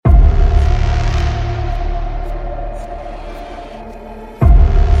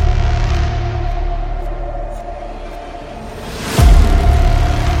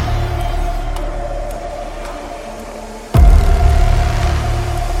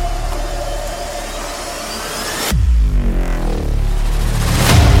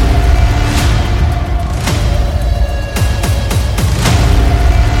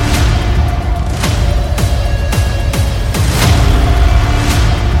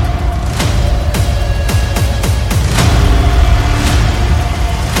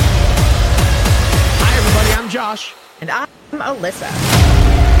Alyssa.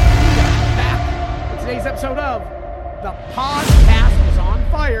 Back with today's episode of The Podcast Was on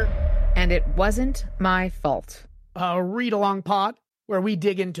Fire. And it wasn't my fault. A read-along pod where we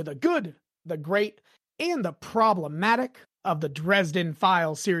dig into the good, the great, and the problematic of the Dresden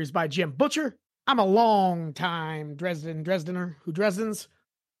Files series by Jim Butcher. I'm a long-time Dresdener who Dresdens.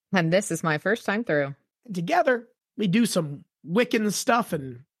 And this is my first time through. Together, we do some Wiccan stuff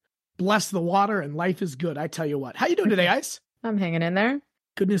and bless the water, and life is good. I tell you what. How you doing today, Ice? I'm hanging in there.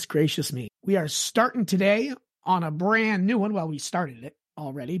 Goodness gracious me. We are starting today on a brand new one. Well, we started it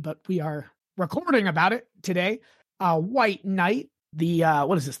already, but we are recording about it today. White Knight, the,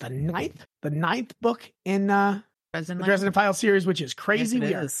 what is this, the ninth book in the Dresden Files series, which is crazy.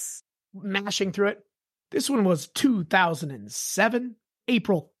 Yes, we are mashing through it. This one was 2007,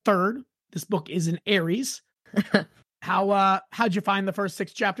 April 3rd. This book is in Aries. How'd you find the first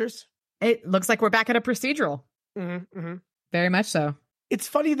 6 chapters? It looks like we're back at a procedural. Mm-hmm. Very much so. It's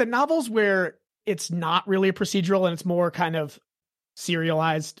funny, the novels where it's not really a procedural and it's more kind of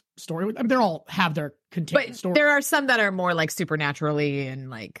serialized story. I mean, they all have their contained story. There are some that are more like supernaturally and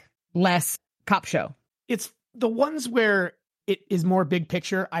like less cop show. It's the ones where it is more big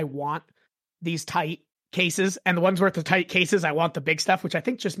picture. I want these tight cases, and the ones where it's the tight cases, I want the big stuff, which I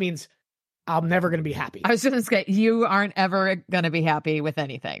think just means I'm never going to be happy. I was just going to say, you aren't ever going to be happy with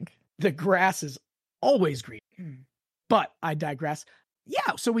anything. The grass is always green. But I digress.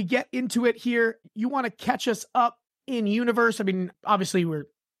 Yeah, so we get into it here. You want to catch us up in universe. I mean, obviously we're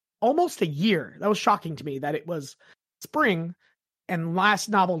almost a year. That was shocking to me that it was spring and last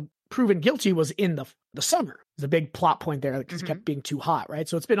novel, Proven Guilty, was in the summer. There's a big plot point there because it kept being too hot, right?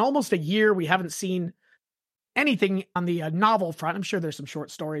 So it's been almost a year. We haven't seen anything on the novel front. I'm sure there's some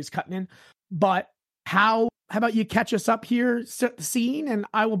short stories cutting in, but how about you catch us up here, set the scene, and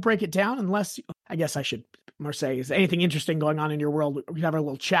I will break it down, unless, I guess I should more say, is anything interesting going on in your world? We have our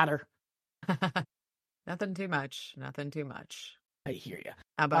little chatter. Nothing too much. I hear you.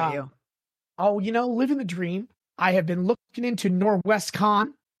 How about you? Oh, living the dream. I have been looking into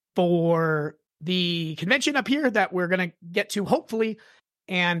NorwestCon for the convention up here that we're going to get to, hopefully,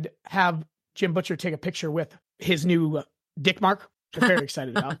 and have Jim Butcher take a picture with his new dick mark, which I'm very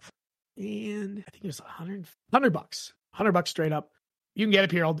excited about. And I think it was $100 straight up. You can get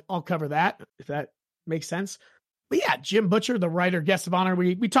up here. I'll cover that if that makes sense. But yeah, Jim Butcher, the writer, guest of honor.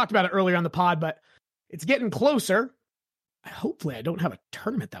 We talked about it earlier on the pod, but it's getting closer. Hopefully I don't have a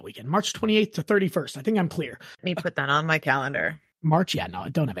tournament that weekend. March 28th to 31st. I think I'm clear. Let me put that on my calendar. March? Yeah, no, I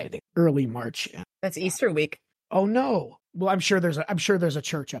don't have anything. Early March. That's Easter week. Oh no. Well, I'm sure there's a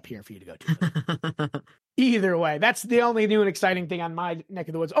church up here for you to go to. Either way, that's the only new and exciting thing on my neck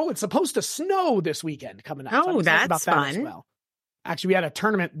of the woods. Oh, it's supposed to snow this weekend coming up. Oh, that's fun. As well. Actually, we had a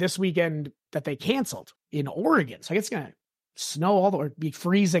tournament this weekend that they canceled in Oregon. So I guess it's going to snow or be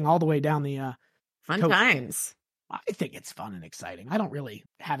freezing all the way down the fun coast. Times. I think it's fun and exciting. I don't really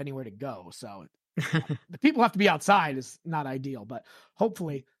have anywhere to go. So the people have to be outside is not ideal, but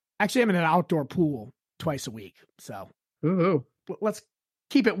hopefully, actually I'm in an outdoor pool twice a week. So let's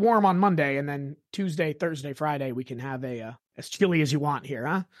keep it warm on Monday, and then Tuesday, Thursday, Friday, we can have as chilly as you want here,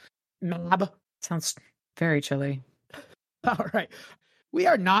 huh? Knob. Sounds very chilly. All right. We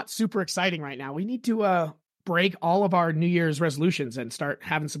are not super exciting right now. We need to break all of our New Year's resolutions and start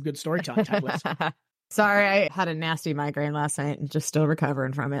having some good storytelling time. Sorry, I had a nasty migraine last night and just still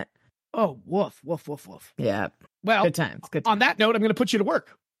recovering from it. Oh, woof. Yeah. Well, good times. On that note, I'm going to put you to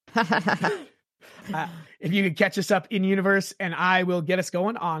work. If you could catch us up in universe, and I will get us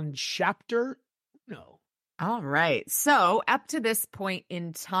going on chapter. No. All right. So up to this point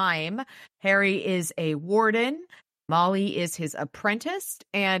in time, Harry is a warden. Molly is his apprentice,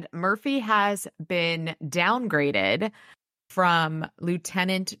 and Murphy has been downgraded from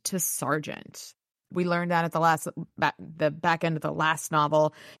lieutenant to sergeant. We learned that at the back end of the last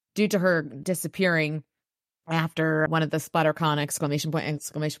novel due to her disappearing after one of the SplatterCon !!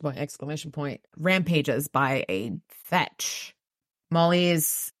 Rampages by a fetch. Molly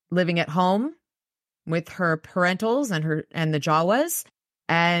is living at home with her parentals and the Jawas,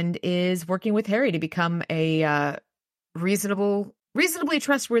 and is working with Harry to become a reasonably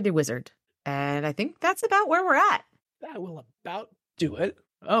trustworthy wizard. And I think that's about where we're at. That will about do it.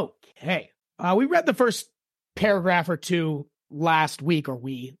 Okay. We read the first paragraph or two last week, or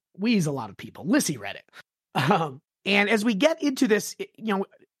we's a lot of people. Lissy read it. And as we get into this,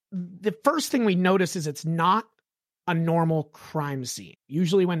 the first thing we notice is it's not a normal crime scene.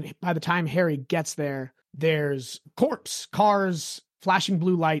 Usually by the time Harry gets there, there's corpse, cars, flashing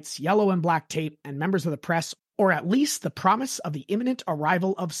blue lights, yellow and black tape, and members of the press or at least the promise of the imminent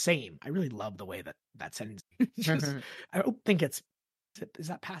arrival of same. I really love the way that sentence. I don't think is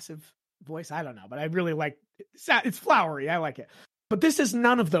that passive voice? I don't know, but I really like it's flowery. I like it. But this is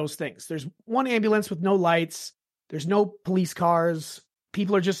none of those things. There's one ambulance with no lights. There's no police cars.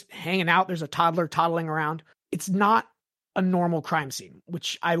 People are just hanging out. There's a toddler toddling around. It's not a normal crime scene,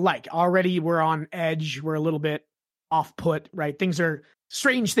 which I like. Already we're on edge. We're a little bit off put, right?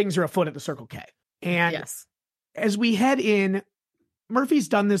 Strange things are afoot at the Circle K. And yes. As we head in, Murphy's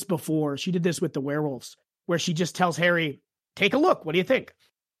done this before. She did this with the werewolves, where she just tells Harry, take a look. What do you think?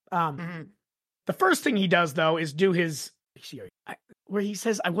 The first thing he does, though, is do his, where he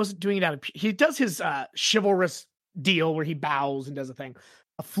says, I wasn't doing it out of, he does his chivalrous deal where he bows and does a thing,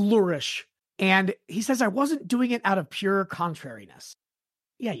 a flourish. And he says, I wasn't doing it out of pure contrariness.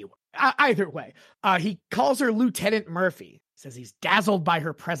 Yeah, you were. Either way, he calls her Lieutenant Murphy, says he's dazzled by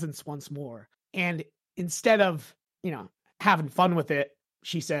her presence once more. And instead of, having fun with it,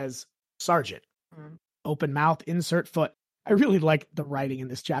 she says, Sergeant, open mouth, insert foot. I really like the writing in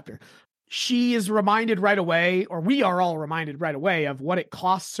this chapter. She is reminded right away, or we are all reminded right away, of what it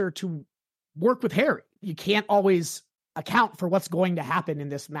costs her to work with Harry. You can't always account for what's going to happen in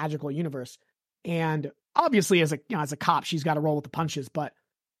this magical universe. And obviously as a cop, she's got to roll with the punches, but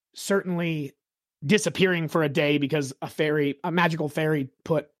certainly disappearing for a day because a magical fairy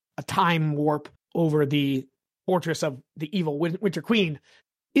put a time warp over the fortress of the evil Winter Queen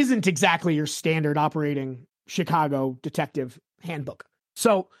isn't exactly your standard operating Chicago detective handbook.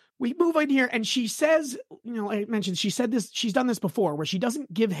 So we move in here and she says, I mentioned she's done this before where she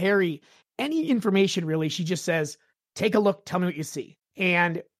doesn't give Harry any information really. She just says, take a look, tell me what you see.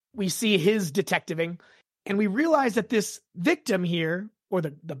 And we see his detectiving and we realize that this victim here, or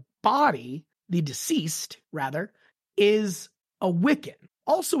the body, the deceased rather, is a Wiccan,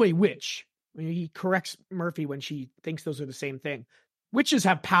 also a witch. He corrects Murphy when she thinks those are the same thing. Witches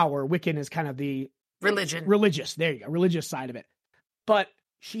have power. Wiccan is kind of the religious. There you go. Religious side of it. But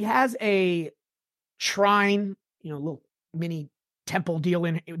she has a shrine, little mini temple deal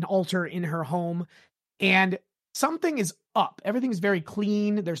in an altar in her home. And something is up. Everything's very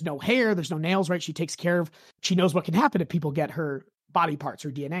clean. There's no hair. There's no nails, right? She knows what can happen if people get her body parts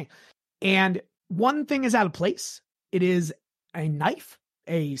or DNA. And one thing is out of place. It is a knife,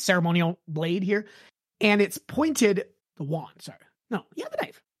 a ceremonial blade here. And it's pointed, the wand, sorry. No, yeah, the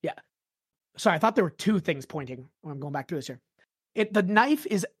knife. Yeah. Sorry, I thought there were two things pointing. I'm going back to this here. The knife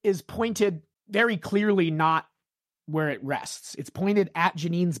is pointed very clearly not where it rests. It's pointed at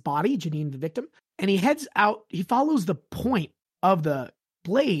Janine's body, Janine, the victim. And he heads out, he follows the point of the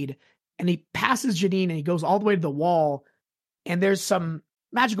blade and he passes Janine and he goes all the way to the wall. And there's some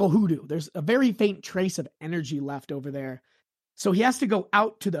magical hoodoo. There's a very faint trace of energy left over there. So he has to go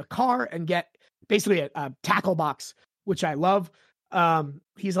out to the car and get basically a tackle box, which I love.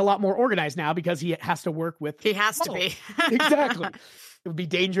 He's a lot more organized now because he has to work with. He has to be. Exactly. It would be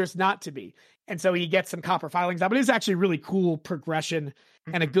dangerous not to be. And so he gets some copper filings out, but it's actually really cool progression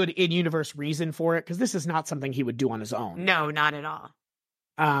and a good in-universe reason for it. Cause this is not something he would do on his own. No, not at all.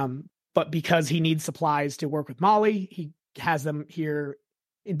 But because he needs supplies to work with Molly, he has them here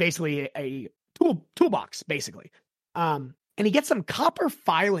in basically a toolbox, basically. And he gets some copper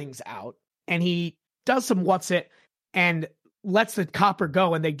filings out and he does some what's it and lets the copper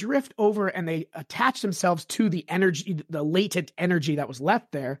go and they drift over and they attach themselves to the energy, the latent energy that was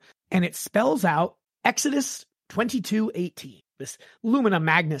left there. And it spells out Exodus 22:18. This Lumina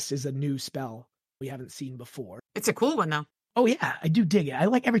Magnus is a new spell we haven't seen before. It's a cool one though. Oh yeah, I do dig it. I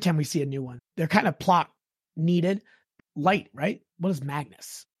like every time we see a new one. They're kind of plot needed. Light, right? What is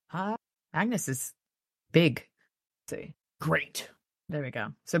Magnus? Magnus is big. Let's see. Great. There we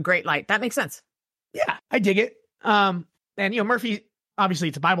go. So great light. That makes sense. Yeah, I dig it. And Murphy, obviously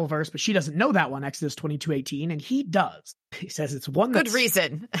it's a Bible verse, but she doesn't know that one, Exodus 22:18, and he does. He says it's one that's... Good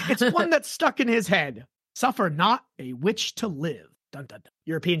reason. It's one that's stuck in his head. Suffer not a witch to live. Dun, dun, dun.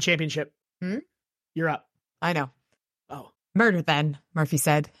 European Championship. You're up. I know. Oh. Murder then, Murphy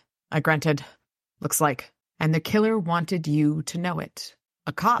said. I grunted. Looks like. And the killer wanted you to know it.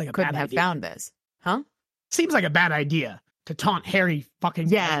 A cop like couldn't have found this. Huh? Seems like a bad idea to taunt Harry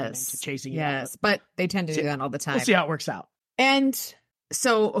fucking into chasing you. Yes, but they tend to do that all the time. We'll see how it works out. And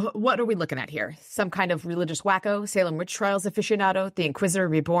so what are we looking at here? Some kind of religious wacko, Salem witch trials aficionado, the Inquisitor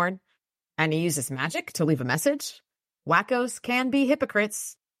reborn, and he uses magic to leave a message? Wackos can be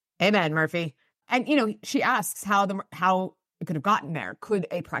hypocrites. Amen, Murphy. And, she asks how it could have gotten there. Could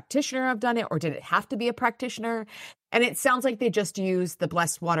a practitioner have done it, or did it have to be a practitioner? And it sounds like they just used the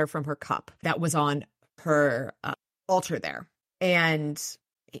blessed water from her cup that was on her altar there. And,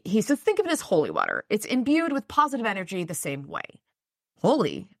 He says, think of it as holy water. It's imbued with positive energy the same way.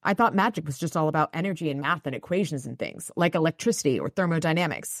 Holy? I thought magic was just all about energy and math and equations and things, like electricity or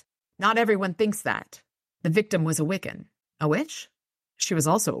thermodynamics. Not everyone thinks that. The victim was a Wiccan. A witch? She was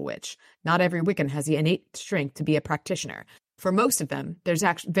also a witch. Not every Wiccan has the innate strength to be a practitioner. For most of them, there's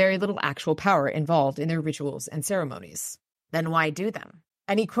very little actual power involved in their rituals and ceremonies. Then why do them?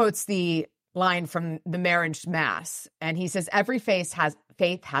 And he quotes the line from the marriage mass, and he says, every faith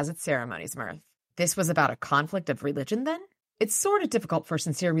has its ceremonies, Mirth. This was about a conflict of religion then? It's sort of difficult for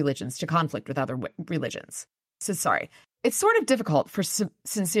sincere religions to conflict with other religions. It's sort of difficult for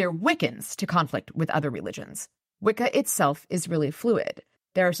sincere Wiccans to conflict with other religions. Wicca itself is really fluid.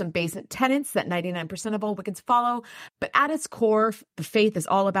 There are some basic tenets that 99% of all Wiccans follow, but at its core, the faith is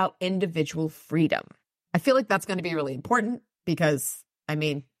all about individual freedom. I feel like that's going to be really important because,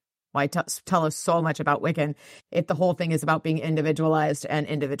 why tell us so much about Wiccan if the whole thing is about being individualized and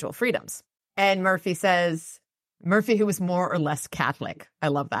individual freedoms? And Murphy says, Murphy, who was more or less Catholic. I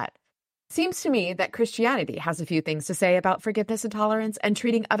love that. Seems to me that Christianity has a few things to say about forgiveness and tolerance and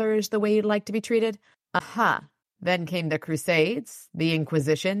treating others the way you'd like to be treated. Aha. Then came the Crusades, the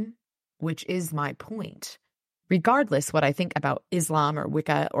Inquisition, which is my point. Regardless what I think about Islam or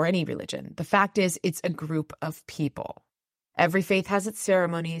Wicca or any religion, the fact is it's a group of people. Every faith has its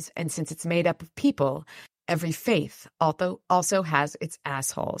ceremonies, and since it's made up of people, every faith also has its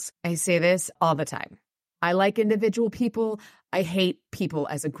assholes. I say this all the time. I like individual people. I hate people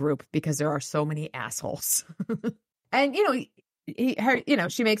as a group because there are so many assholes. And,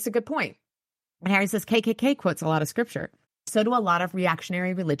 she makes a good point. And Harry says KKK quotes a lot of scripture. So do a lot of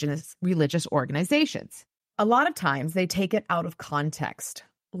reactionary religious organizations. A lot of times they take it out of context,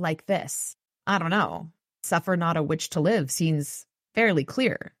 like this. I don't know. Suffer not a witch to live seems fairly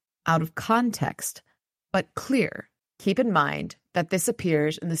clear. Out of context, but clear. Keep in mind that this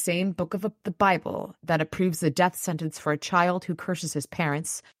appears in the same book of the Bible that approves the death sentence for a child who curses his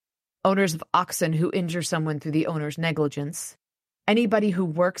parents, owners of oxen who injure someone through the owner's negligence, anybody who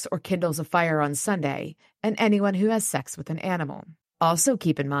works or kindles a fire on Sunday, and anyone who has sex with an animal. Also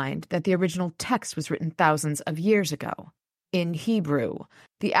keep in mind that the original text was written thousands of years ago. In Hebrew,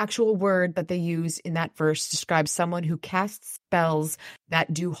 the actual word that they use in that verse describes someone who casts spells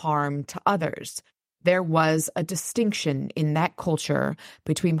that do harm to others. There was a distinction in that culture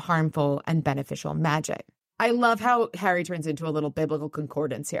between harmful and beneficial magic. I love how Harry turns into a little biblical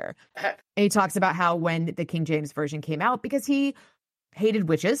concordance here. And he talks about how when the King James Version came out, because he hated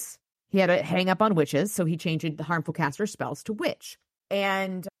witches, he had a hang up on witches, so he changed the harmful caster spells to witch.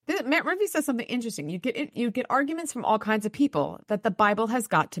 And Matt Murphy says something interesting. You get arguments from all kinds of people that the Bible has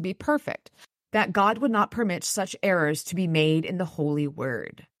got to be perfect, that God would not permit such errors to be made in the Holy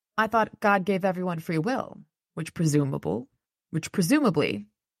Word. I thought God gave everyone free will, which presumably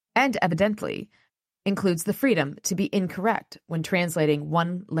and evidently includes the freedom to be incorrect when translating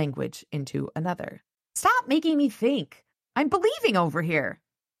one language into another. Stop making me think. I'm believing over here.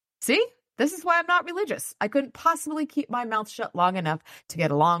 See? This is why I'm not religious. I couldn't possibly keep my mouth shut long enough to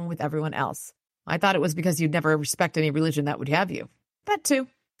get along with everyone else. I thought it was because you'd never respect any religion that would have you. That too.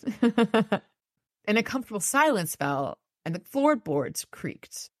 And a comfortable silence fell, and the floorboards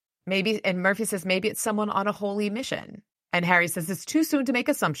creaked. And Murphy says maybe it's someone on a holy mission. And Harry says it's too soon to make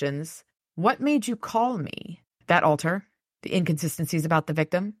assumptions. What made you call me? That altar? The inconsistencies about the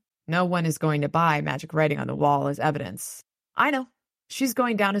victim? No one is going to buy magic writing on the wall as evidence. I know. She's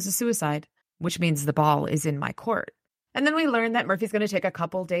going down as a suicide, which means the ball is in my court. And then we learn that Murphy's going to take a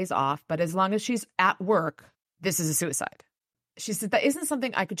couple days off, but as long as she's at work, this is a suicide. She said, that isn't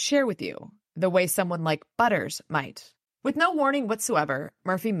something I could share with you, the way someone like Butters might. With no warning whatsoever,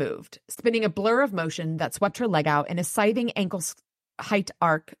 Murphy moved, spinning a blur of motion that swept her leg out in a scything ankle-height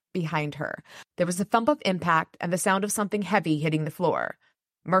arc behind her. There was a thump of impact and the sound of something heavy hitting the floor.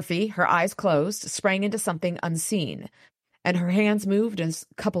 Murphy, her eyes closed, sprang into something unseen, and her hands moved in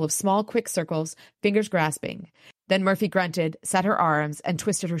a couple of small, quick circles, fingers grasping. Then Murphy grunted, set her arms, and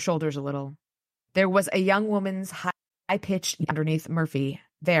twisted her shoulders a little. There was a young woman's high-pitched underneath Murphy.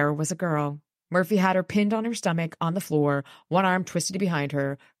 There was a girl. Murphy had her pinned on her stomach on the floor, one arm twisted behind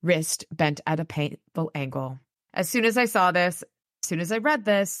her, wrist bent at a painful angle. As soon as I read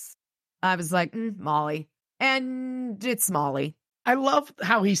this, I was like, Molly. And it's Molly. I love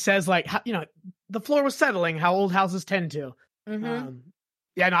how he says, the floor was settling, how old houses tend to. Mm-hmm.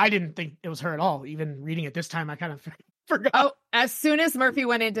 I didn't think it was her at all. Even reading it this time, I kind of forgot. Oh, as soon as Murphy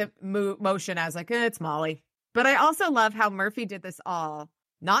went into motion, I was like, it's Molly. But I also love how Murphy did this all,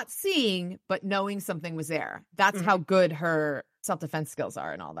 not seeing, but knowing something was there. That's how good her self-defense skills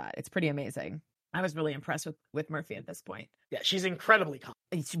are and all that. It's pretty amazing. I was really impressed with Murphy at this point. Yeah, she's incredibly calm.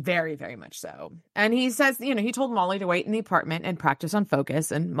 It's very, very much so. And he says, he told Molly to wait in the apartment and practice on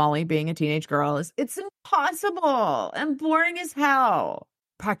focus. And Molly, being a teenage girl, it's impossible and boring as hell.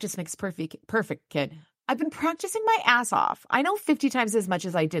 Practice makes perfect, kid. I've been practicing my ass off. I know 50 times as much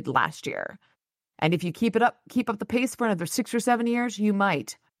as I did last year. And if you keep up the pace for another 6 or 7 years, you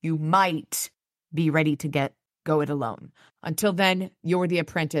might be ready to go it alone. Until then, you're the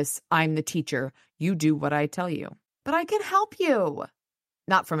apprentice. I'm the teacher. You do what I tell you. But I can help you.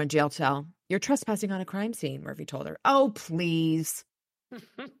 Not from a jail cell. You're trespassing on a crime scene, Murphy told her. Oh, please.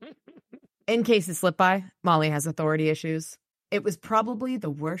 In case it slipped by, Molly has authority issues. It was probably the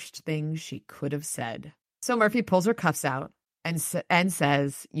worst thing she could have said. So Murphy pulls her cuffs out and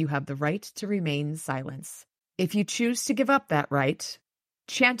says, you have the right to remain silent. If you choose to give up that right,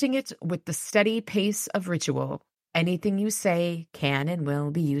 chanting it with the steady pace of ritual, anything you say can and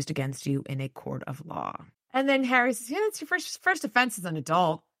will be used against you in a court of law. And then Harry says, it's your first offense as an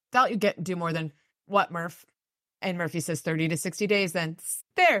adult. Doubt you do more than what, Murph? And Murphy says 30 to 60 days then.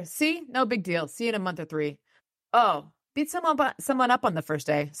 There, see? No big deal. See you in a month or 3. Oh, beat someone up on the first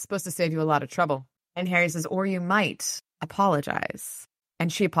day. Supposed to save you a lot of trouble. And Harry says, or you might apologize.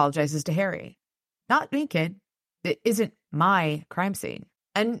 And she apologizes to Harry. Not me, kid. It isn't my crime scene.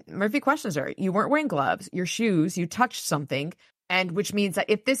 And Murphy questions her. You weren't wearing gloves, your shoes, you touched something. And which means that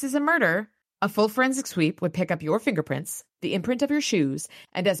if this is a murder, a full forensic sweep would pick up your fingerprints, the imprint of your shoes,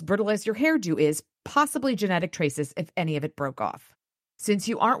 and as brittle as your hairdo is, possibly genetic traces if any of it broke off. Since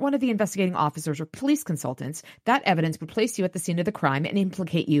you aren't one of the investigating officers or police consultants, that evidence would place you at the scene of the crime and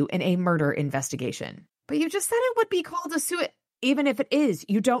implicate you in a murder investigation. But you just said it would be called a suicide. Even if it is,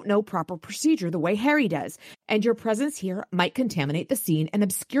 you don't know proper procedure the way Harry does, and your presence here might contaminate the scene and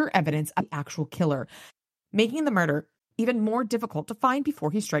obscure evidence of the actual killer, making the murder even more difficult to find before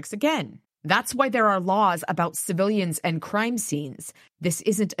he strikes again. That's why there are laws about civilians and crime scenes. This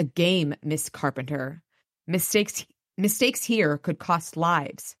isn't a game, Miss Carpenter. Mistakes here could cost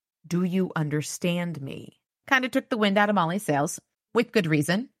lives. Do you understand me? Kind of took the wind out of Molly's sails, with good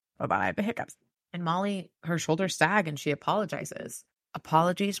reason. Bye-bye, the hiccups. And Molly, her shoulders sag and she apologizes.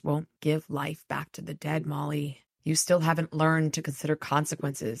 Apologies won't give life back to the dead, Molly. You still haven't learned to consider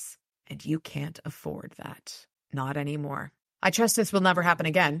consequences, and you can't afford that. Not anymore. I trust this will never happen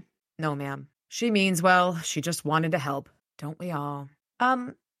again. No, ma'am. She means well. She just wanted to help. Don't we all?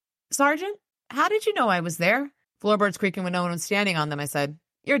 Sergeant, how did you know I was there? Floorboards creaking when no one was standing on them, I said.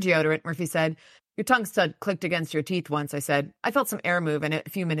 Your deodorant, Murphy said. Your tongue stud clicked against your teeth once, I said. I felt some air move in it a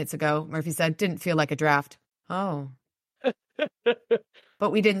few minutes ago, Murphy said. Didn't feel like a draft. Oh.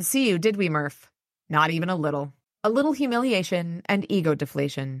 But we didn't see you, did we, Murph? Not even a little. A little humiliation and ego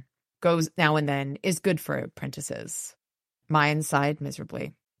deflation goes now and then is good for apprentices. Mine sighed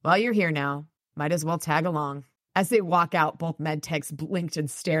miserably. Well, you're here now. Might as well tag along. As they walk out, both medtechs blinked and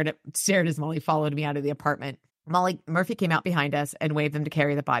stared as Molly followed me out of the apartment. Murphy came out behind us and waved them to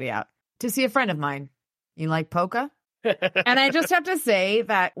carry the body out. To see a friend of mine. You like polka? And I just have to say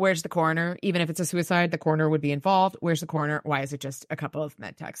that where's the coroner? Even if it's a suicide, the coroner would be involved. Where's the coroner? Why is it just a couple of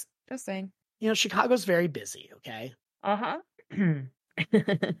medtechs? Just saying. Chicago's very busy, okay? Uh-huh.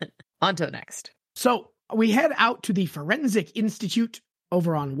 On to the next. So we head out to the Forensic Institute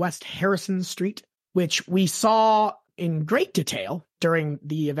over on West Harrison Street, which we saw in great detail during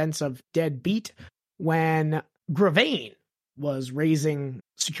the events of Dead Beat when Gravane was raising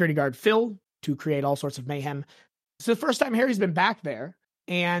security guard Phil to create all sorts of mayhem. It's the first time Harry's been back there.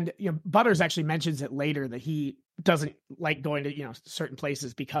 And, Butters actually mentions it later that he doesn't like going to, certain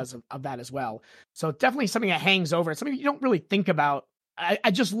places because of that as well. So definitely something that hangs over. It's something you don't really think about.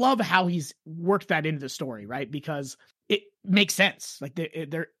 I just love how he's worked that into the story, right? Because it makes sense. Like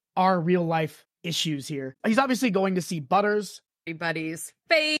there are real life issues here. He's obviously going to see Butters. Everybody's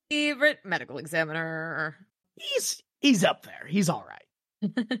favorite medical examiner. He's up there. He's all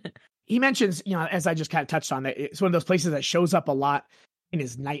right. He mentions, as I just kind of touched on, that it's one of those places that shows up a lot in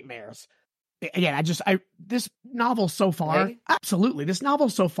his nightmares. Again, this novel so far, Hey? Absolutely. This novel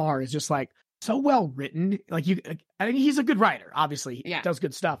so far is just like so well written. Like he's a good writer, obviously. He does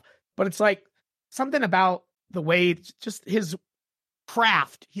good stuff, but it's like something about the way just his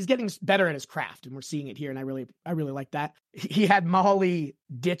craft, he's getting better at his craft, and we're seeing it here. And I really like that. He had Molly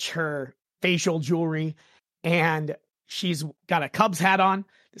ditch her facial jewelry, and she's got a Cubs hat on.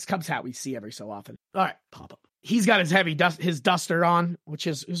 This Cubs hat we see every so often. All right, pop up. He's got his duster on, which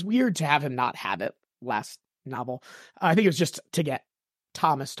is weird to have him not have it last novel. I think it was just to get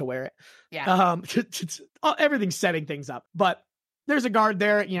Thomas to wear it. Yeah. Everything's setting things up. But there's a guard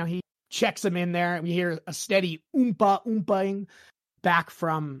there. He checks him in there. We hear a steady oompa-oompaing back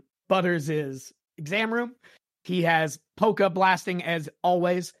from Butters' exam room. He has polka blasting as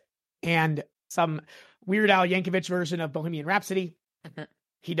always, and some Weird Al Yankovic version of Bohemian Rhapsody.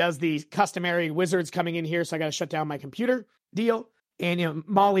 He does the customary wizards coming in here, so I got to shut down my computer deal. And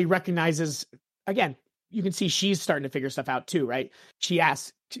Molly recognizes, again, you can see she's starting to figure stuff out too, right?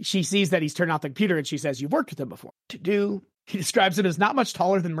 She sees that he's turned off the computer, and she says, "You've worked with him before." He describes him as not much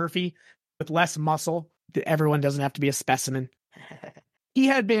taller than Murphy, with less muscle. Everyone doesn't have to be a specimen. He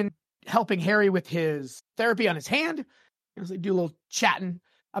had been helping Harry with his therapy on his hand. They do a little chatting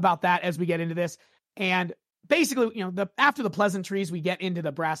about that as we get into this. And basically, after the pleasantries, we get into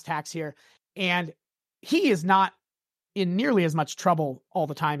the brass tacks here. And he is not in nearly as much trouble all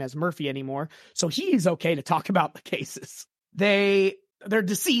the time as Murphy anymore. So he's okay to talk about the cases. They're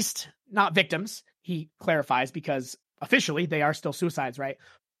deceased, not victims, he clarifies, because officially they are still suicides, right?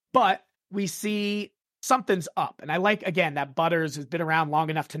 But we see something's up. And I like, again, that Butters has been around long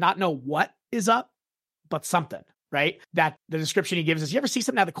enough to not know what is up, but something, right? That the description he gives is, you ever see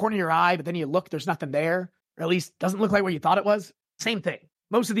something out of the corner of your eye, but then you look, there's nothing there, or at least doesn't look like what you thought it was? Same thing.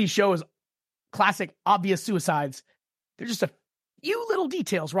 Most of these shows, classic, obvious suicides, they're just a few little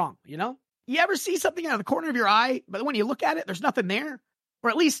details wrong, You ever see something out of the corner of your eye, but when you look at it, there's nothing there? Or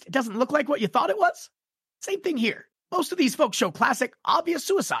at least it doesn't look like what you thought it was? Same thing here. Most of these folks show classic, obvious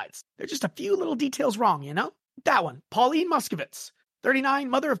suicides. They're just a few little details wrong, That one, Pauline Muskovitz, 39,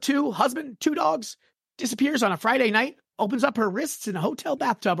 mother of 2, husband, 2 dogs, disappears on a Friday night, opens up her wrists in a hotel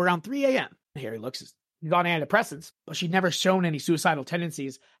bathtub around 3 a.m. Harry looks, he's on antidepressants, but she'd never shown any suicidal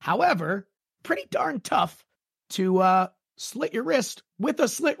tendencies. However, pretty darn tough to slit your wrist with a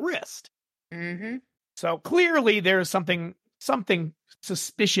slit wrist. Mm-hmm. So clearly there's something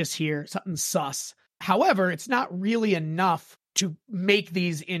suspicious here, something sus. However, it's not really enough to make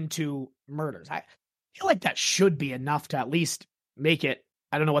these into murders. I feel like that should be enough to at least make it.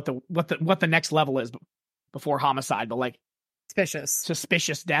 I don't know what the next level is before homicide, but like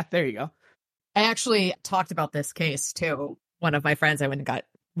suspicious death. There you go. I actually talked about this case to one of my friends.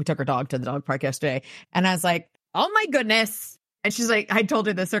 We took her dog to the dog park yesterday, and I was like, "Oh my goodness!" And she's like, I told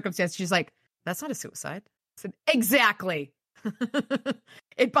her the circumstance. She's like, "That's not a suicide." I said, "Exactly."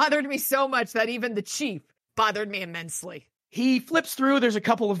 It bothered me so much that even the chief bothered me immensely. He flips through. There's a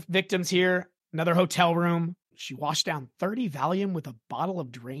couple of victims here. Another hotel room. She washed down 30 Valium with a bottle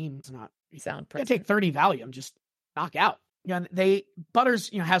of Drain. It's not sound. You take 30 Valium, just knock out. Butters,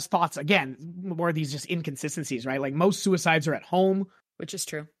 has thoughts again. More of these just inconsistencies, right? Like most suicides are at home, which is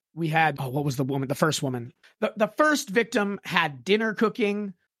true. We had what was the woman? The first woman. The first victim had dinner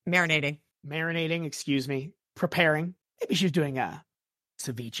cooking, marinating. Excuse me, preparing. Maybe she was doing a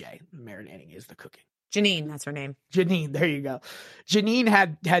ceviche. Marinating is the cooking. Janine, that's her name. Janine, there you go. Janine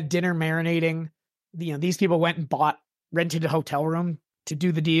had dinner marinating. These people went and rented a hotel room to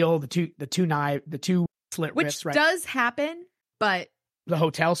do the deal. The two slit wrists, right? Which does happen, but the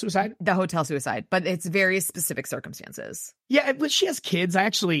hotel suicide, but it's very specific circumstances. Yeah, but she has kids. I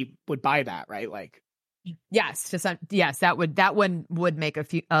actually would buy that, right? Like, yes, that one would make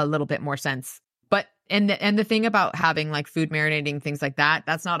a little bit more sense. But and the thing about having like food marinating, things like that,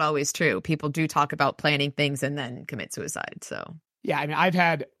 that's not always true. People do talk about planning things and then commit suicide. So yeah, I mean,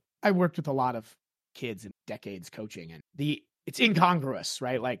 I worked with a lot of kids in decades coaching, and it's incongruous,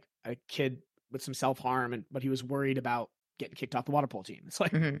 right? Like a kid with some self-harm, but he was worried about getting kicked off the water polo team. It's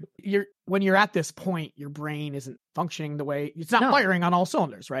like when you're at this point, your brain isn't functioning the way it's not firing on all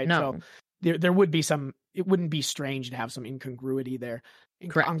cylinders, right? No. So there would be some. It wouldn't be strange to have some incongruity there.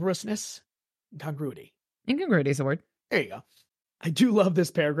 Incongruity is a word. There you go. I do love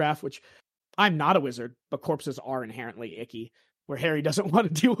this paragraph, which I'm not a wizard, but corpses are inherently icky, where Harry doesn't want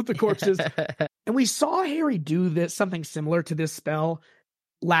to deal with the corpses. And we saw Harry do something similar to this spell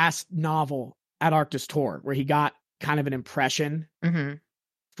last novel at Arctis Tor, where he got kind of an impression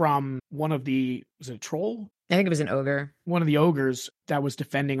from one of was it a troll? I think it was an ogre. One of the ogres that was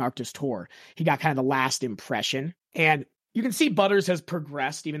defending Arctis Tor. He got kind of the last impression. And you can see Butters has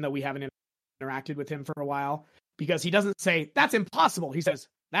progressed, even though we haven't interacted with him for a while, because he doesn't say, "That's impossible." He says,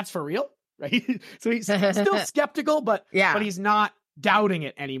 "That's for real?" Right? So he's still skeptical, but he's not doubting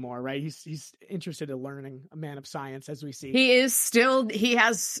it anymore, right? He's interested in learning, a man of science, as we see. He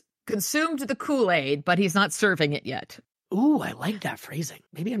has consumed the Kool-Aid, but he's not serving it yet. Ooh, I like that phrasing.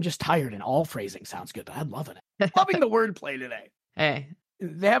 Maybe I'm just tired and all phrasing sounds good, but I'm loving it. Loving the wordplay today. Hey.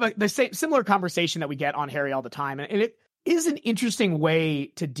 They have the same similar conversation that we get on Harry all the time. And it is an interesting way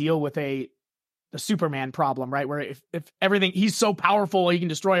to deal with the Superman problem, right? Where if everything, he's so powerful, he can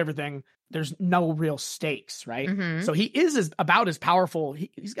destroy everything. There's no real stakes, right? Mm-hmm. So he is about as powerful.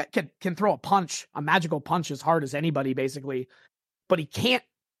 Can throw a magical punch as hard as anybody, basically. But he can't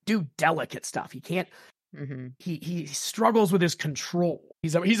do delicate stuff. He can't. Mm-hmm. He struggles with his control.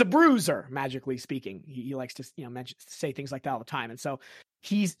 He's a bruiser, magically speaking. He likes to say things like that all the time, and so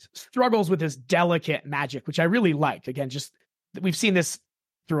he struggles with his delicate magic, which I really liked. Again, just we've seen this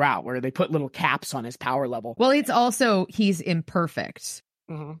throughout where they put little caps on his power level. Well, it's also he's imperfect,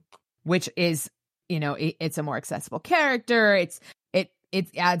 Mm-hmm. which is it's a more accessible character. It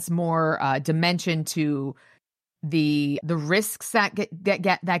adds more dimension to the risks that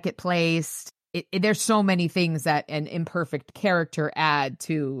get placed. There's so many things that an imperfect character add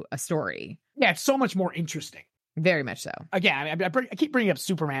to a story. Yeah, it's so much more interesting. Very much so. Again, I keep bringing up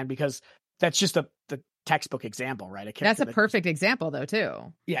Superman because that's just the textbook example, right? That's a perfect example, though,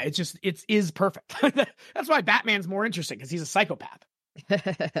 too. Yeah, it is perfect. That's why Batman's more interesting, because he's a psychopath.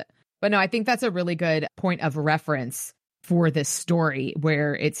 But no, I think that's a really good point of reference for this story,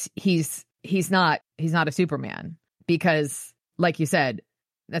 where he's not a Superman, because, like you said,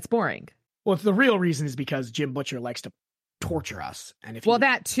 that's boring. Well, the real reason is because Jim Butcher likes to torture us, and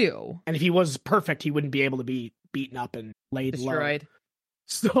that too. And if he was perfect, he wouldn't be able to be beaten up and laid destroyed. Low.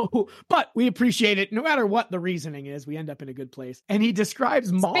 So, but we appreciate it. No matter what the reasoning is, we end up in a good place. And he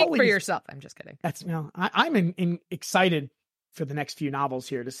describes Molly. Speak for yourself. I'm just kidding. That's I'm excited for the next few novels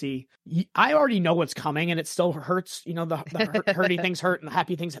here to see. I already know what's coming, and it still hurts. The hurty things hurt, and the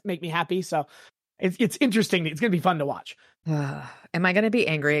happy things make me happy. So it's interesting. It's going to be fun to watch. Am I going to be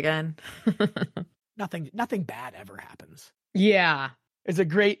angry again? Nothing bad ever happens. Yeah. It's a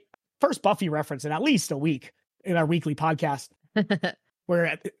great first Buffy reference in at least a week in our weekly podcast, where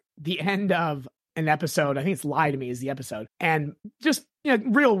at the end of an episode, I think it's Lie to Me is the episode, and just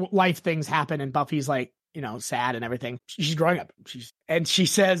real life things happen, and Buffy's like sad and everything. She's growing up. She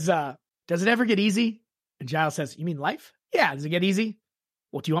says, "Does it ever get easy?" And Giles says, "You mean life?" "Yeah." "Does it get easy?"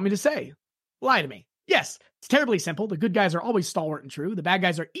 "What do you want me to say?" "Lie to me." "Yes, it's terribly simple. The good guys are always stalwart and true. The bad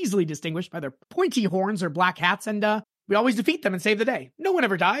guys are easily distinguished by their pointy horns or black hats, and we always defeat them and save the day. No one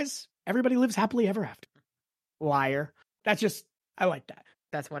ever dies. Everybody lives happily ever after." Liar. I like that.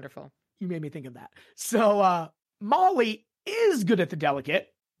 That's wonderful. You made me think of that. So Molly is good at the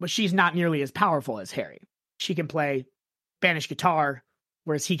delicate, but she's not nearly as powerful as Harry. She can play Spanish guitar,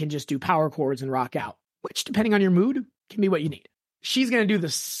 whereas he can just do power chords and rock out, which, depending on your mood, can be what you need. She's going to do the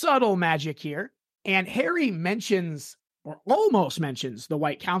subtle magic here. And Harry mentions, or almost mentions, the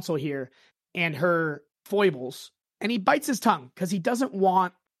White Council here and her foibles. And he bites his tongue because he doesn't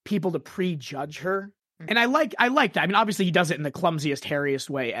want people to prejudge her. And I like that. I mean, obviously he does it in the clumsiest, hairiest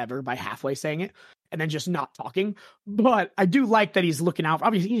way ever by halfway saying it and then just not talking. But I do like that he's looking out.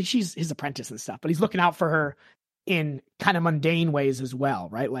 Obviously, she's his apprentice and stuff, but he's looking out for her in kind of mundane ways as well,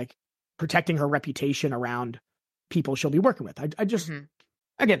 right? Like protecting her reputation around people she'll be working with. I just,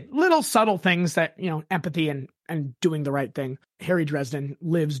 again, little subtle things that, empathy and doing the right thing. Harry Dresden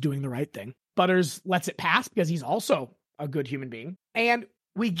lives doing the right thing. Butters lets it pass because he's also a good human being. And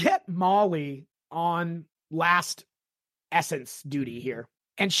we get Molly on last essence duty here.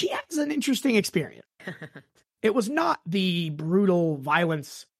 And she has an interesting experience. It was not the brutal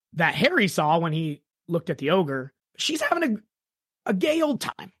violence that Harry saw when he looked at the ogre. She's having a gay old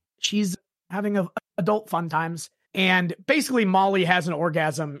time. She's having adult fun times. And basically Molly has an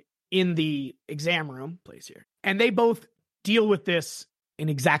orgasm in the exam room, place here. And they both deal with this in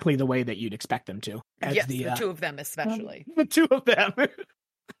exactly the way that you'd expect them to. Yes, the two of them especially. The two of them.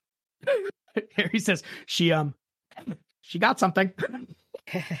 Harry says, she got something.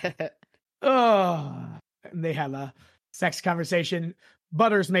 Oh, and they have a sex conversation.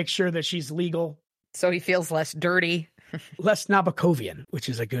 Butters makes sure that she's legal. So he feels less dirty. Less Nabokovian, which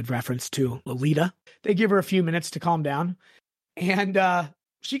is a good reference to Lolita. They give her a few minutes to calm down. And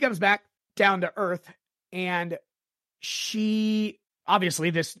she comes back down to earth. And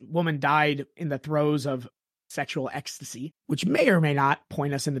obviously, this woman died in the throes of sexual ecstasy, which may or may not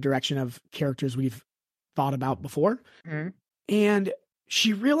point us in the direction of characters we've thought about before. Mm-hmm. And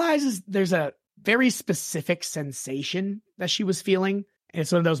she realizes there's a very specific sensation that she was feeling. And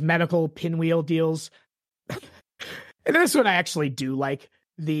it's one of those medical pinwheel deals. And this one I actually do like,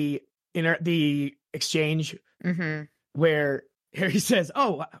 the exchange where Harry says,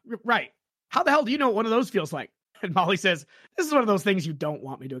 "Oh, right. How the hell do you know what one of those feels like?" And Molly says, "This is one of those things you don't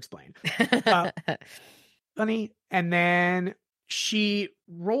want me to explain." Funny. And then she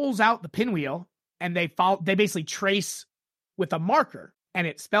rolls out the pinwheel and they basically trace with a marker and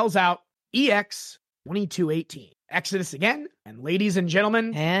it spells out EX 2218. Exodus again. And ladies and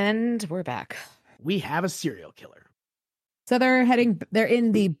gentlemen. And we're back. We have a serial killer. So they're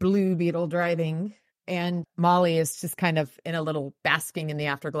in the Blue Beetle driving, and Molly is just kind of in a little basking in the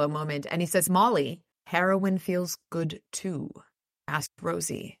afterglow moment. And he says, "Molly, heroin feels good too," asked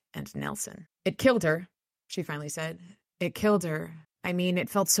Rosie. and Nelson. It killed her, she finally said. It killed her. I mean, it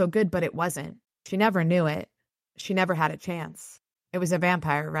felt so good, but it wasn't. She never knew it. She never had a chance. It was a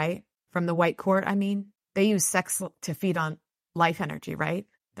vampire, right? From the White Court, I mean. They use sex to feed on life energy, right?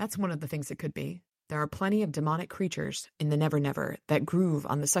 That's one of the things it could be. There are plenty of demonic creatures in the Never Never that groove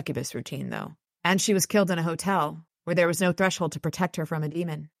on the succubus routine, though. And she was killed in a hotel where there was no threshold to protect her from a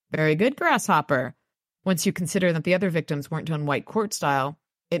demon. Very good, Grasshopper. Once you consider that the other victims weren't done White Court style,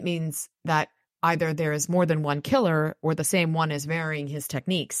 it means that either there is more than one killer or the same one is varying his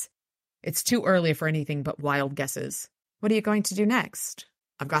techniques. It's too early for anything but wild guesses. What are you going to do next?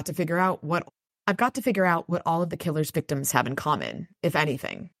 I've got to figure out what all of the killer's victims have in common, if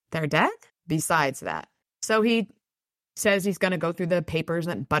anything. They're dead? Besides that. So he says he's going to go through the papers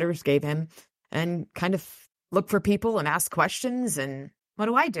that Butters gave him and kind of look for people and ask questions. And what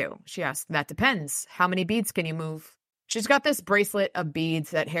do I do? She asked. That depends. How many beads can you move? She's got this bracelet of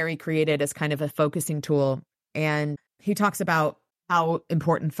beads that Harry created as kind of a focusing tool. And he talks about how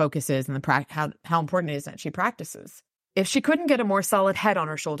important focus is and how important it is that she practices. If she couldn't get a more solid head on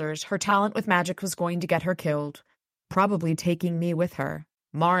her shoulders, her talent with magic was going to get her killed, probably taking me with her.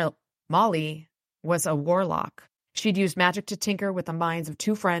 Molly was a warlock. She'd used magic to tinker with the minds of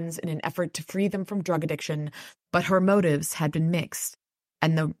two friends in an effort to free them from drug addiction, but her motives had been mixed,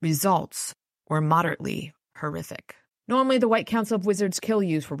 and the results were moderately horrific. Normally, the White Council of Wizards kill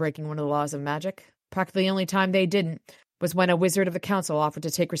you for breaking one of the laws of magic. Practically the only time they didn't was when a wizard of the council offered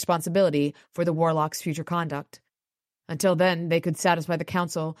to take responsibility for the warlock's future conduct. Until then, they could satisfy the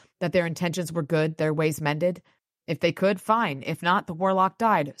council that their intentions were good, their ways mended. If they could, fine. If not, the warlock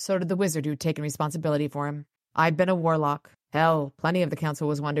died. So did the wizard who'd taken responsibility for him. I'd been a warlock. Hell, plenty of the council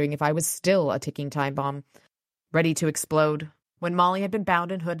was wondering if I was still a ticking time bomb, ready to explode. When Molly had been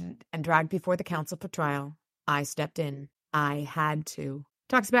bound and hooded and dragged before the council for trial, I stepped in. I had to.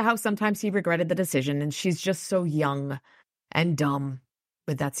 Talks about how sometimes he regretted the decision, and she's just so young and dumb.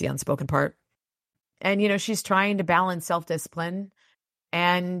 But that's the unspoken part. And, she's trying to balance self-discipline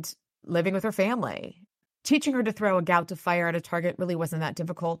and living with her family. Teaching her to throw a gout of fire at a target really wasn't that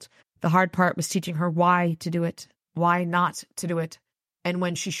difficult. The hard part was teaching her why to do it, why not to do it, and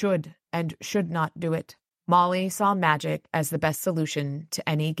when she should and should not do it. Molly saw magic as the best solution to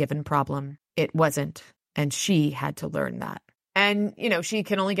any given problem. It wasn't, and she had to learn that. And, she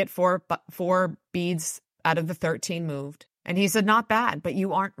can only get four beads out of the 13 moved. And he said, not bad, but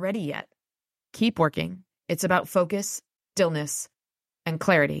you aren't ready yet. Keep working. It's about focus, stillness, and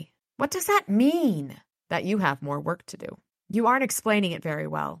clarity. What does that mean? That you have more work to do. You aren't explaining it very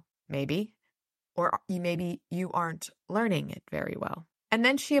well, maybe. Or maybe you aren't learning it very well. And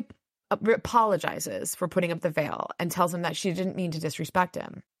then she apologizes for putting up the veil and tells him that she didn't mean to disrespect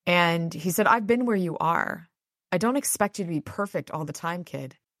him. And he said, I've been where you are. I don't expect you to be perfect all the time,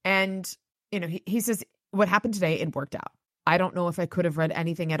 kid. And, he says, what happened today, it worked out. I don't know if I could have read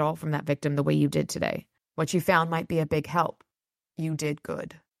anything at all from that victim the way you did today. What you found might be a big help. You did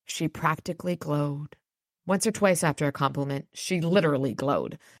good. She practically glowed. Once or twice after a compliment, she literally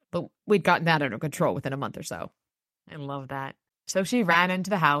glowed. But we'd gotten that under control within a month or so. I love that. So she ran into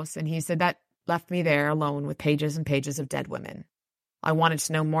the house, and he said that left me there alone with pages and pages of dead women. I wanted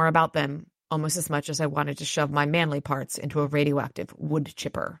to know more about them, almost as much as I wanted to shove my manly parts into a radioactive wood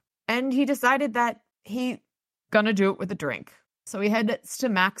chipper. And he decided that he gonna do it with a drink. So he heads to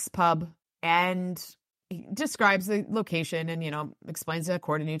Mac's pub, and he describes the location and, explains the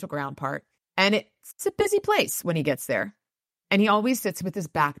according to ground part. And it's a busy place when he gets there. And he always sits with his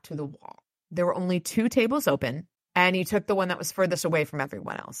back to the wall. There were only 2 tables open, and he took the one that was furthest away from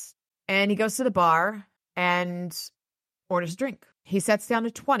everyone else. And he goes to the bar and orders a drink. He sets down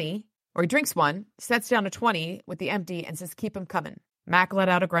a 20, or he drinks one, sets down a 20 with the empty and says, keep him coming. Mac let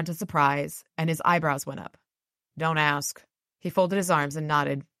out a grunt of surprise, and his eyebrows went up. Don't ask. He folded his arms and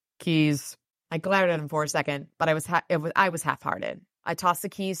nodded. Keys. I glared at him for a second, but I was half-hearted. I tossed the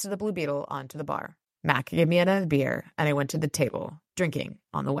keys to the Blue Beetle onto the bar. Mac gave me another beer, and I went to the table, drinking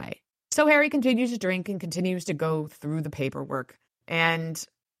on the way. So Harry continues to drink and continues to go through the paperwork. And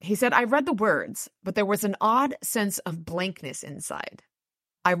he said, I read the words, but there was an odd sense of blankness inside.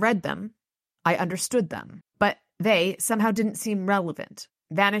 I read them. I understood them. But they somehow didn't seem relevant,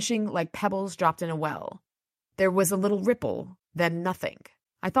 vanishing like pebbles dropped in a well. There was a little ripple, then nothing.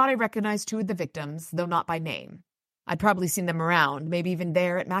 I thought I recognized 2 of the victims, though not by name. I'd probably seen them around, maybe even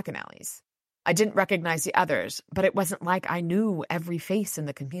there at McAnally's. I didn't recognize the others, but it wasn't like I knew every face in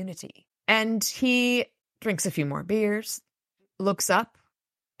the community. And he drinks a few more beers, looks up,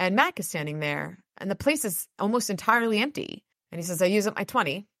 and Mac is standing there, and the place is almost entirely empty. And he says, I use up my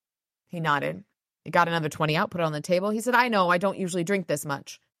 20. He nodded. He got another 20 out, put it on the table. He said, I know, I don't usually drink this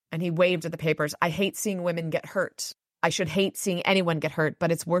much. And he waved at the papers. I hate seeing women get hurt. I should hate seeing anyone get hurt,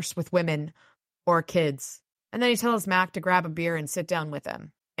 but it's worse with women or kids. And then he tells Mac to grab a beer and sit down with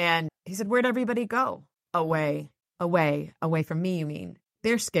him. And he said, where'd everybody go? Away from me, you mean?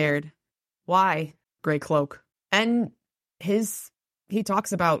 They're scared. Why? Gray cloak. And he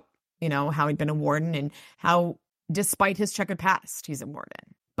talks about, how he'd been a warden and how despite his checkered past, he's a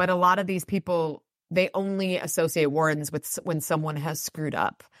warden. But a lot of these people, they only associate wardens with when someone has screwed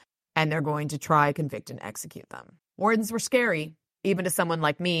up and they're going to try, convict, and execute them. Wardens were scary, even to someone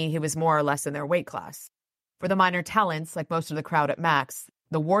like me who was more or less in their weight class. For the minor talents, like most of the crowd at Max,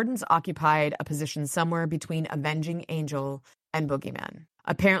 the wardens occupied a position somewhere between avenging angel and boogeyman.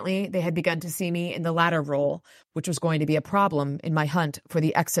 Apparently, they had begun to see me in the latter role, which was going to be a problem in my hunt for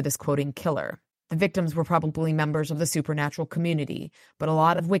the Exodus-quoting killer. The victims were probably members of the supernatural community, but a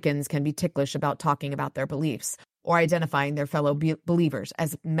lot of Wiccans can be ticklish about talking about their beliefs or identifying their fellow believers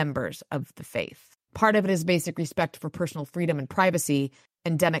as members of the faith. Part of it is basic respect for personal freedom and privacy,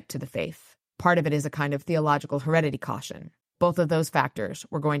 endemic to the faith. Part of it is a kind of theological heredity caution. Both of those factors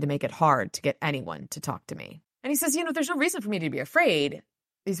were going to make it hard to get anyone to talk to me. And he says, there's no reason for me to be afraid.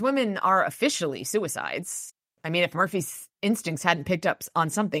 These women are officially suicides. I mean, if Murphy's instincts hadn't picked up on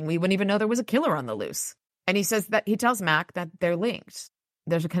something, we wouldn't even know there was a killer on the loose. And he tells Mac that they're linked.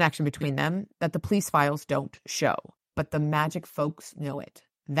 There's a connection between them that the police files don't show. But the magic folks know it.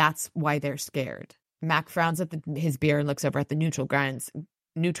 That's why they're scared. Mac frowns at his beer and looks over at the neutral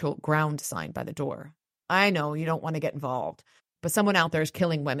ground sign by the door. I know you don't want to get involved, but someone out there is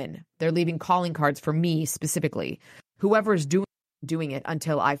killing women. They're leaving calling cards for me specifically. Whoever's doing it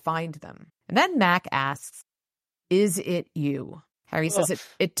until I find them. And then Mac asks, is it you? Harry says,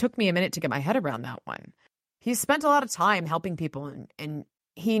 it took me a minute to get my head around that one. He's spent a lot of time helping people, and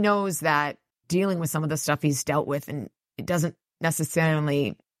he knows that dealing with some of the stuff he's dealt with, and it doesn't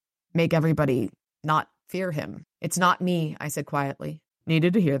necessarily make everybody not fear him. It's not me, I said quietly.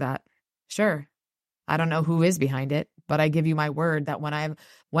 Needed to hear that. Sure. I don't know who is behind it, but I give you my word that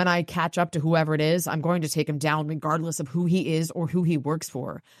when I catch up to whoever it is, I'm going to take him down regardless of who he is or who he works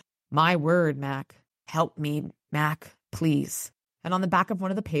for. My word, Mac. Help me, Mac, please. And on the back of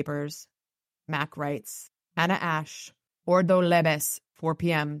one of the papers, Mac writes, Anna Ash, Ordo Lebes, 4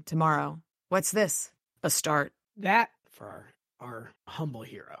 p.m. tomorrow. What's this? A start. That for our humble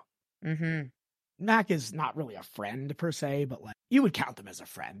hero. Mm-hmm. Mac is not really a friend per se, but like you would count them as a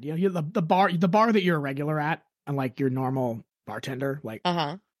friend. The bar that you're a regular at, and like your normal bartender, like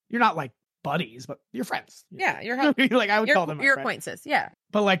you're not like buddies, but you're friends. Yeah, you're like I would call them your acquaintances. Yeah,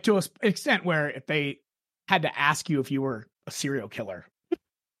 but like to an extent where if they had to ask you if you were a serial killer,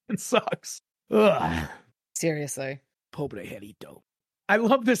 it sucks. Ugh. Seriously, pobreherito. I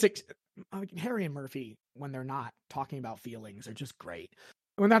love this. Harry and Murphy, when they're not talking about feelings, are just great.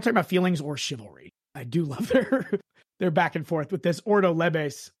 When they're not talking about feelings or chivalry, I do love their back and forth with this Ordo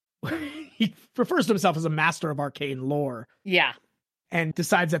Lebes. He refers to himself as a master of arcane lore. Yeah. And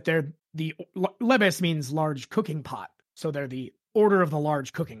decides that they're Lebes means large cooking pot. So they're the Order of the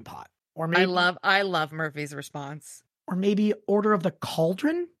Large Cooking Pot. Or maybe I love Murphy's response. Or maybe Order of the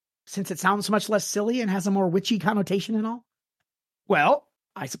Cauldron, since it sounds so much less silly and has a more witchy connotation and all. Well,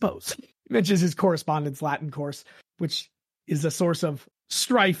 I suppose. He mentions his correspondence Latin course, which is a source of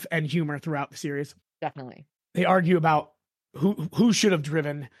strife and humor throughout the series. Definitely. They argue about who should have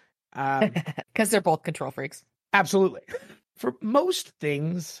driven. Because they're both control freaks. Absolutely. For most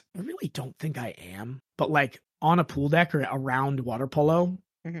things, I really don't think I am. But like on a pool deck or around water polo,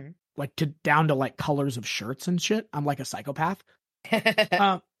 like down to like colors of shirts and shit, I'm like a psychopath.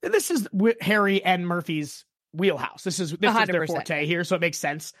 This is Harry and Murphy's wheelhouse. This is their forte here, so it makes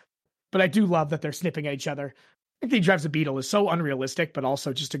sense. But I do love that they're snipping at each other. I think He Drives a Beetle is so unrealistic, but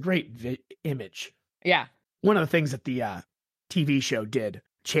also just a great image. Yeah. One of the things that the TV show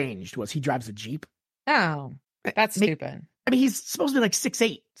changed was he drives a Jeep. Oh, that's stupid. I mean, he's supposed to be like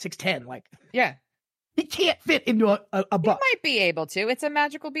 6'8", 6'10". Like, yeah. He can't fit into a bus. He might be able to. It's a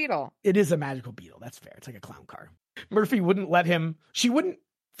magical beetle. It is a magical beetle. That's fair. It's like a clown car. Murphy wouldn't let him. She wouldn't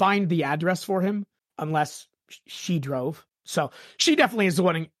find the address for him unless she drove. So she definitely is the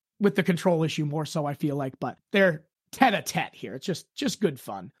one with the control issue more so, I feel like. But they're tete-a-tete here. It's just good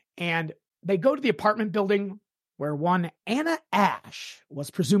fun. And they go to the apartment building where one Anna Ash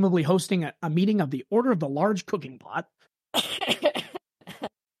was presumably hosting a meeting of the Order of the Large Cooking Pot.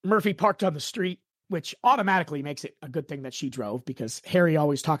 Murphy parked on the street, which automatically makes it a good thing that she drove because Harry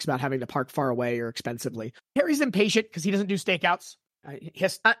always talks about having to park far away or expensively. Harry's impatient because he doesn't do stakeouts. He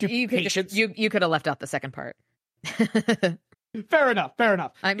has to do patience. You could have left out the second part. Fair enough.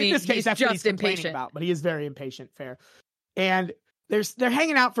 I mean, in this case, he's that's just what he's complaining impatient about, but he is very impatient. Fair. And they're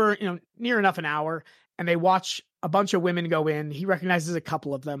hanging out for, near enough an hour, and they watch a bunch of women go in. He recognizes a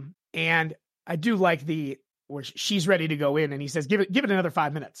couple of them. And I do like where she's ready to go in, and he says, give it another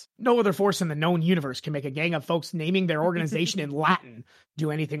 5 minutes. No other force in the known universe can make a gang of folks naming their organization in Latin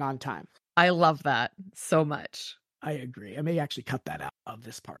do anything on time. I love that so much. I agree. I may actually cut that out of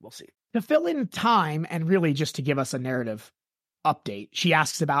this part. We'll see. To fill in time and really just to give us a narrative update, she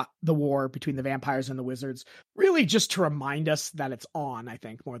asks about the war between the vampires and the wizards, really just to remind us that it's on, I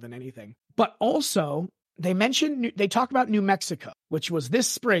think, more than anything. But also, they talk about New Mexico, which was this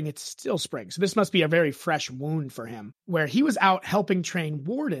spring. It's still spring. So this must be a very fresh wound for him, where he was out helping train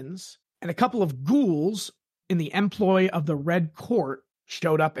wardens, and a couple of ghouls in the employ of the Red Court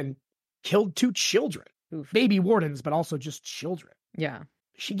showed up and killed 2 children. Oof. Baby wardens, but also just children. Yeah.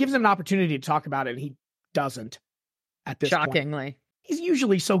 She gives him an opportunity to talk about it, and he doesn't at this Shockingly. point. He's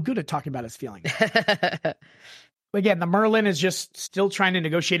usually so good at talking about his feelings. Again, the Merlin is just still trying to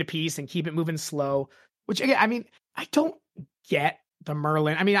negotiate a peace and keep it moving slow, which, again, I mean, I don't get the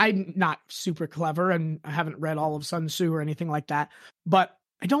Merlin. I mean, I'm not super clever, and I haven't read all of Sun Tzu or anything like that, but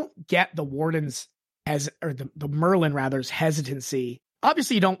I don't get the Warden's the Merlin rather's hesitancy.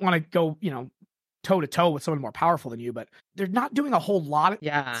 Obviously, you don't want to go, toe-to-toe with someone more powerful than you, but they're not doing a whole lot,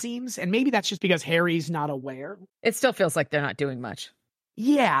 it seems. And maybe that's just because Harry's not aware. It still feels like they're not doing much.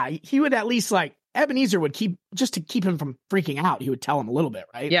 Yeah, he would at least, Ebenezer would keep him from freaking out. He would tell him a little bit,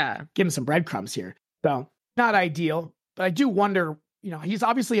 right? Yeah. Give him some breadcrumbs here. So, not ideal. But I do wonder, he's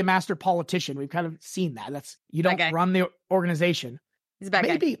obviously a master politician. We've kind of seen that. You don't run the organization. He's a bad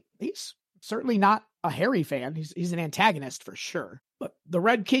Maybe guy. He's certainly not a Harry fan. He's an antagonist for sure. But the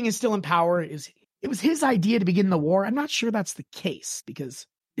Red King is still in power. It was his idea to begin the war. I'm not sure that's the case, because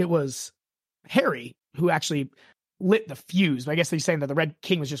it was Harry who actually lit the fuse. But I guess they're saying that the Red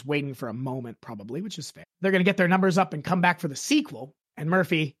King was just waiting for a moment, probably, which is fair. They're going to get their numbers up and come back for the sequel. And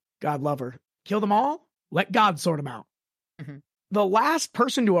Murphy, God love her, kill them all, let God sort them out. Mm-hmm. The last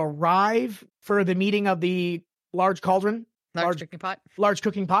person to arrive for the meeting of the large cauldron, large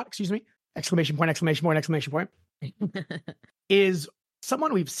cooking pot, excuse me, exclamation point, is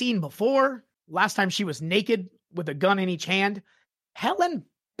someone we've seen before. Last time she was naked with a gun in each hand. Helen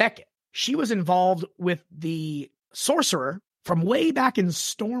Beckett. She was involved with the sorcerer from way back in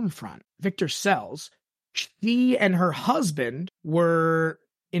Stormfront, Victor Sells. She and her husband were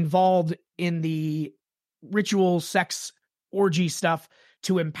involved in the ritual sex orgy stuff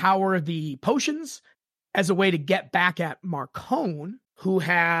to empower the potions as a way to get back at Marcone, who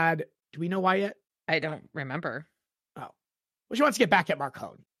had, do we know why yet? I don't remember. Oh, well, she wants to get back at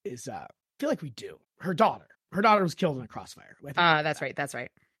Marcone. I feel like we do. Her daughter was killed in a crossfire. That's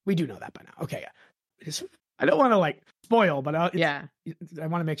right. We do know that by now. Okay, yeah. I don't want to spoil, but I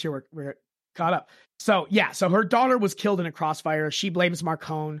want to make sure we're caught up. So her daughter was killed in a crossfire. She blames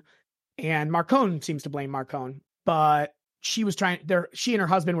Marcone, and Marcone seems to blame Marcone, but she and her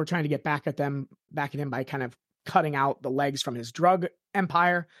husband were trying to get back at him by kind of cutting out the legs from his drug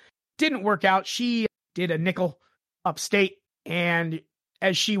empire. Didn't work out. She did a nickel upstate, and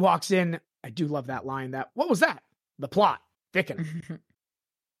as she walks in, I do love that line. What was that? The plot thicken.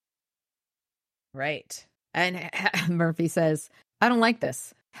 Right. And Murphy says, I don't like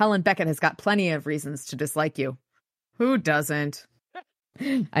this. Helen Beckett has got plenty of reasons to dislike you. Who doesn't?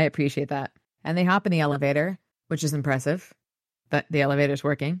 I appreciate that. And they hop in the elevator, which is impressive, but the elevator's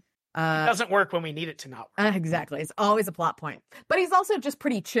working. It doesn't work when we need it to not work. Exactly. It's always a plot point. But he's also just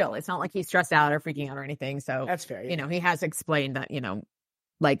pretty chill. It's not like he's stressed out or freaking out or anything. So that's fair. Yeah. He has explained that,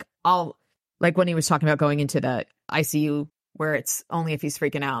 when he was talking about going into the ICU where it's only if he's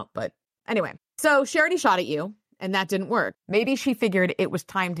freaking out. But anyway, so she already shot at you and that didn't work. Maybe she figured it was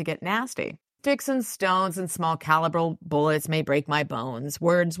time to get nasty. Sticks and stones and small caliber bullets may break my bones.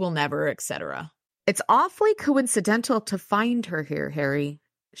 Words will never, etc. It's awfully coincidental to find her here, Harry.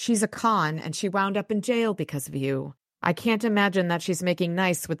 She's a con, and she wound up in jail because of you. I can't imagine that she's making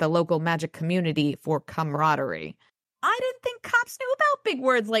nice with the local magic community for camaraderie. I didn't think cops knew about big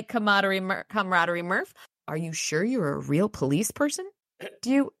words like camaraderie, Murph. Are you sure you're a real police person? Do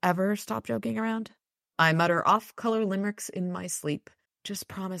you ever stop joking around? I mutter off-color limericks in my sleep. Just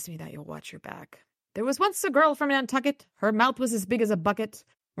promise me that you'll watch your back. There was once a girl from Nantucket. Her mouth was as big as a bucket.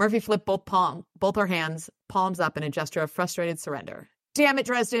 Murphy flipped both her hands, palms up in a gesture of frustrated surrender. Damn it,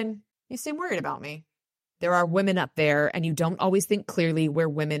 Dresden. You seem worried about me. There are women up there, and you don't always think clearly where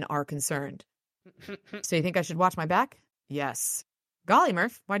women are concerned. So you think I should watch my back? Yes. Golly,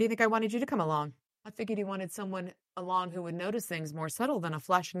 Murph, why do you think I wanted you to come along? I figured you wanted someone along who would notice things more subtle than a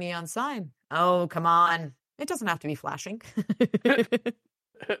flashing neon sign. Oh, come on. It doesn't have to be flashing.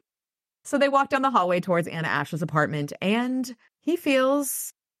 So they walk down the hallway towards Anna Ash's apartment, and he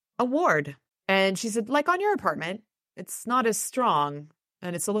feels a ward. And she said, like on your apartment, it's not as strong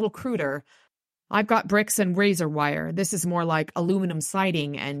and it's a little cruder. I've got bricks and razor wire. This is more like aluminum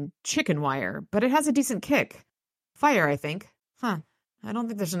siding and chicken wire, but it has a decent kick. Fire, I think. Huh. I don't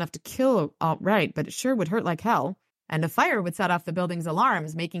think there's enough to kill outright, but it sure would hurt like hell. And a fire would set off the building's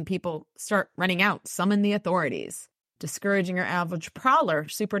alarms, making people start running out, summon the authorities, discouraging your average prowler,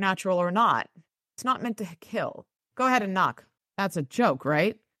 supernatural or not. It's not meant to kill. Go ahead and knock. That's a joke,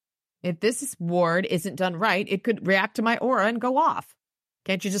 right? If this ward isn't done right, it could react to my aura and go off.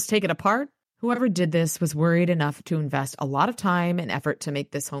 Can't you just take it apart? Whoever did this was worried enough to invest a lot of time and effort to make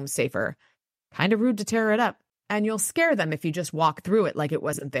this home safer. Kind of rude to tear it up. And you'll scare them if you just walk through it like it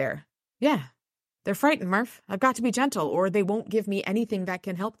wasn't there. Yeah. They're frightened, Murph. I've got to be gentle, or they won't give me anything that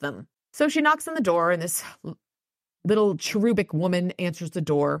can help them. So she knocks on the door, and this little cherubic woman answers the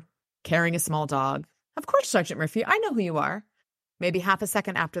door, carrying a small dog. Of course, Sergeant Murphy, I know who you are. Maybe half a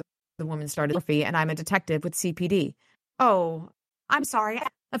second after the woman started, Murphy, and I'm a detective with CPD. Oh, I'm sorry.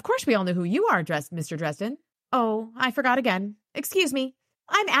 Of course we all know who you are, Mr. Dresden. Oh, I forgot again. Excuse me.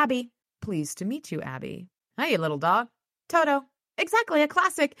 I'm Abby. Pleased to meet you, Abby. Hey, little dog. Toto. Exactly, a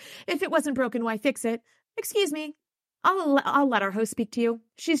classic. If it wasn't broken, why fix it? Excuse me. I'll let our host speak to you.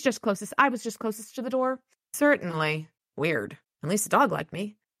 I was just closest to the door. Certainly. Weird. At least the dog liked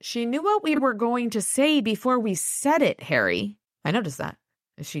me. She knew what we were going to say before we said it, Harry. I noticed that.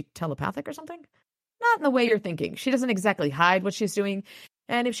 Is she telepathic or something? Not in the way you're thinking. She doesn't exactly hide what she's doing.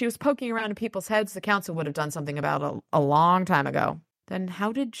 And if she was poking around in people's heads, the council would have done something about a long time ago. Then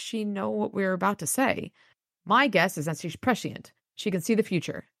how did she know what we were about to say? My guess is that she's prescient. She can see the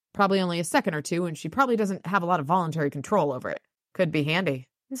future. Probably only a second or two, and she probably doesn't have a lot of voluntary control over it. Could be handy.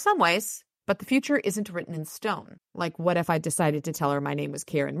 In some ways. But the future isn't written in stone. Like, what if I decided to tell her my name was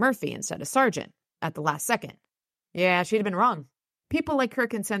Karen Murphy instead of Sergeant at the last second? Yeah, she'd have been wrong. People like her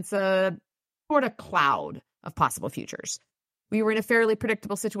can sense a sort of cloud of possible futures. We were in a fairly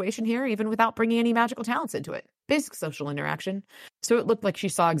predictable situation here, even without bringing any magical talents into it. Basic social interaction. So it looked like she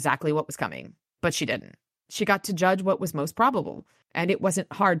saw exactly what was coming. But she didn't. She got to judge what was most probable, and it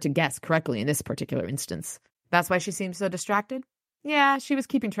wasn't hard to guess correctly in this particular instance. That's why she seemed so distracted? Yeah, she was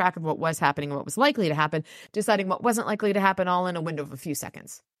keeping track of what was happening and what was likely to happen, deciding what wasn't likely to happen all in a window of a few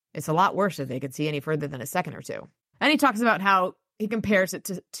seconds. It's a lot worse if they could see any further than a second or two. And he talks about how he compares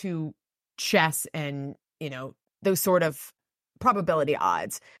it to chess and, those sort of probability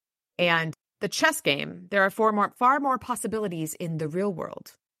odds. And the chess game, there are far more possibilities in the real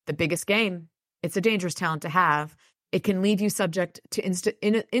world. The biggest game. It's a dangerous talent to have. It can leave you subject to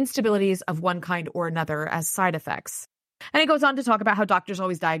instabilities of one kind or another as side effects. And he goes on to talk about how doctors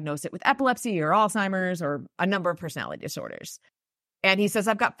always diagnose it with epilepsy or Alzheimer's or a number of personality disorders. And he says,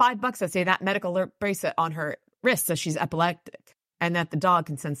 I've got $5 that say that medical alert bracelet on her wrist says she's epileptic and that the dog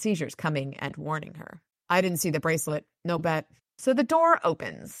can sense seizures coming and warning her. I didn't see the bracelet. No bet. So the door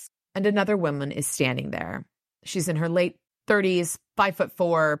opens and another woman is standing there. She's in her late 30s,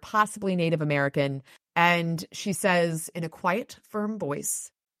 5'4", possibly Native American. And she says in a quiet, firm voice,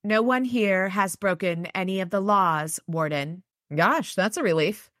 no one here has broken any of the laws, Warden. Gosh, that's a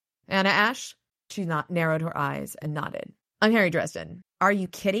relief. Anna Ash? She narrowed her eyes and nodded. I'm Harry Dresden. Are you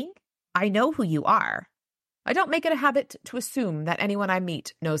kidding? I know who you are. I don't make it a habit to assume that anyone I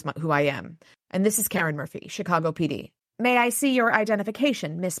meet knows who I am. And this is Karen Murphy, Chicago PD. May I see your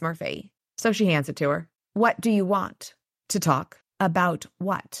identification, Miss Murphy? So she hands it to her. What do you want? To talk. About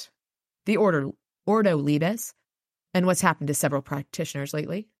what? The Ordo Libes, and what's happened to several practitioners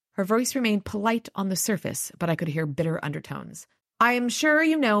lately. Her voice remained polite on the surface, but I could hear bitter undertones. I am sure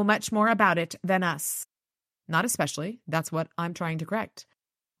you know much more about it than us. Not especially. That's what I'm trying to correct.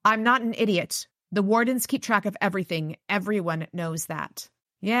 I'm not an idiot. The wardens keep track of everything. Everyone knows that.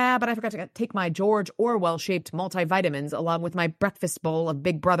 Yeah, but I forgot to take my George Orwell-shaped multivitamins along with my breakfast bowl of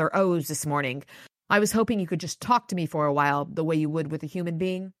Big Brother O's this morning. I was hoping you could just talk to me for a while the way you would with a human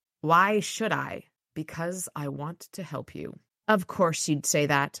being. Why should I? Because I want to help you. Of course you'd say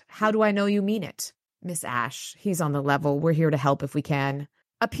that. How do I know you mean it? Miss Ash, he's on the level. We're here to help if we can.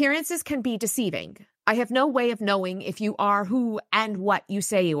 Appearances can be deceiving. I have no way of knowing if you are who and what you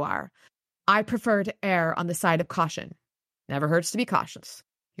say you are. I prefer to err on the side of caution. Never hurts to be cautious.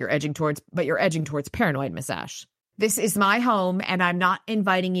 You're edging towards paranoid, Miss Ash. This is my home, and I'm not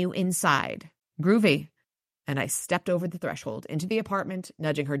inviting you inside. Groovy. And I stepped over the threshold into the apartment,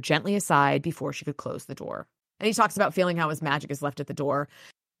 nudging her gently aside before she could close the door. And he talks about feeling how his magic is left at the door.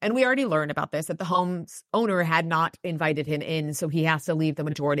 And we already learned about this, that the home's owner had not invited him in, so he has to leave the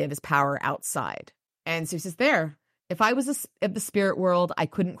majority of his power outside. And so he says, there, If I was of the spirit world, I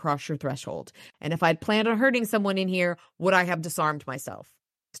couldn't cross your threshold. And if I'd planned on hurting someone in here, would I have disarmed myself?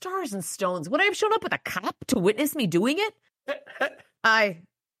 Stars and stones, would I have shown up with a cop to witness me doing it? How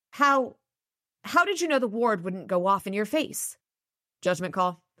did you know the ward wouldn't go off in your face? Judgment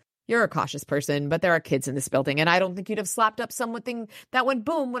call. You're a cautious person, but there are kids in this building, and I don't think you'd have slapped up something that went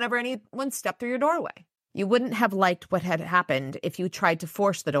boom whenever anyone stepped through your doorway. You wouldn't have liked what had happened if you tried to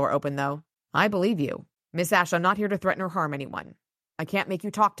force the door open, though. I believe you. Miss Ash, I'm not here to threaten or harm anyone. I can't make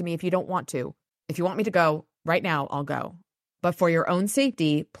you talk to me if you don't want to. If you want me to go, right now, I'll go. But for your own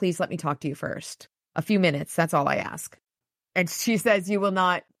safety, please let me talk to you first. A few minutes, that's all I ask. And she says,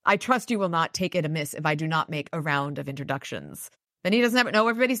 I trust you will not take it amiss if I do not make a round of introductions. Then he doesn't know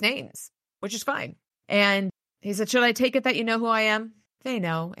everybody's names, which is fine. And he said, should I take it that you know who I am? They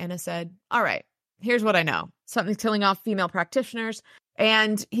know, Anna said. All right, here's what I know. Something's killing off female practitioners.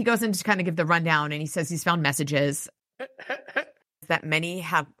 And he goes in to kind of give the rundown, and he says he's found messages that many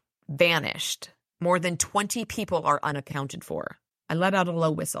have vanished. More than 20 people are unaccounted for. I let out a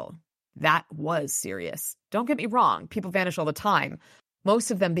low whistle. That was serious. Don't get me wrong. People vanish all the time. Most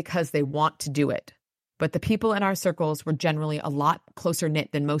of them because they want to do it. But the people in our circles were generally a lot closer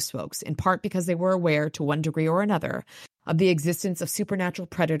knit than most folks, in part because they were aware, to one degree or another, of the existence of supernatural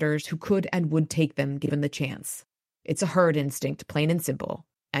predators who could and would take them given the chance. It's a herd instinct, plain and simple,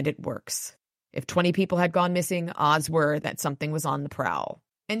 and it works. If 20 people had gone missing, odds were that something was on the prowl.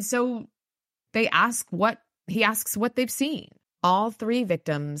 And so he asks what they've seen. All 3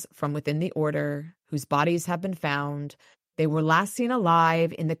 victims from within the order, whose bodies have been found, they were last seen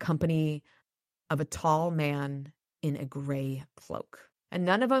alive in the company of a tall man in a gray cloak. And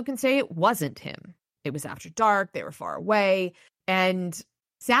none of them can say it wasn't him. It was after dark, they were far away, and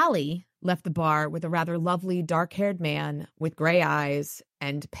Sally left the bar with a rather lovely dark-haired man with gray eyes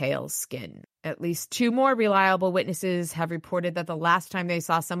and pale skin. At least 2 more reliable witnesses have reported that the last time they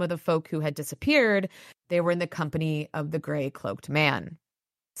saw some of the folk who had disappeared, they were in the company of the gray-cloaked man.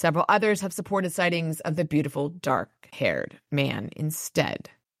 Several others have supported sightings of the beautiful dark-haired man instead.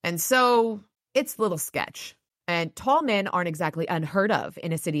 And so it's a little sketch. And tall men aren't exactly unheard of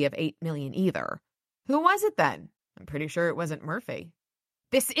in a city of 8 million either. Who was it then? I'm pretty sure it wasn't Murphy.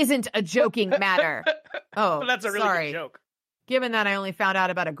 This isn't a joking matter. Oh, well, that's a really sorry. good joke. Given that I only found out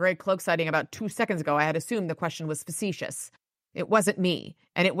about a gray cloak sighting about 2 seconds ago, I had assumed the question was facetious. It wasn't me,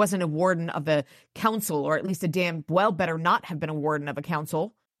 and it wasn't a warden of the council, or at least a damn well better not have been a warden of a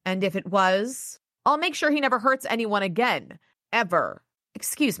council. And if it was, I'll make sure he never hurts anyone again. Ever.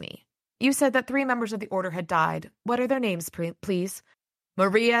 Excuse me. You said that 3 members of the order had died. What are their names, please?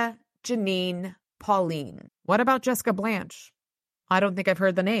 Maria, Janine, Pauline. What about Jessica Blanche? I don't think I've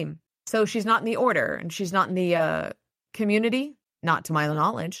heard the name. So she's not in the order, and she's not in the community? Not to my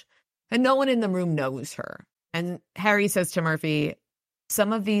knowledge. And no one in the room knows her. And Harry says to Murphy,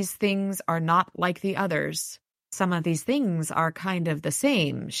 some of these things are not like the others. Some of these things are kind of the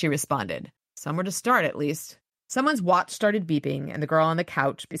same, she responded. Somewhere to start, at least. Someone's watch started beeping, and the girl on the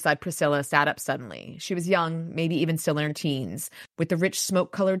couch beside Priscilla sat up suddenly. She was young, maybe even still in her teens, with the rich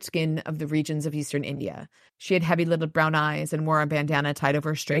smoke-colored skin of the regions of eastern India. She had heavy-lidded brown eyes and wore a bandana tied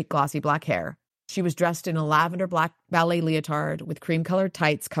over her straight, glossy black hair. She was dressed in a lavender-black ballet leotard with cream-colored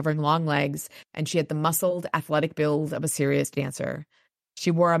tights covering long legs, and she had the muscled, athletic build of a serious dancer.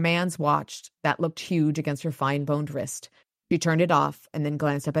 She wore a man's watch that looked huge against her fine-boned wrist. She turned it off and then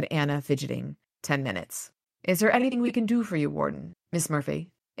glanced up at Anna, fidgeting. 10 minutes. Is there anything we can do for you, Warden? Miss Murphy?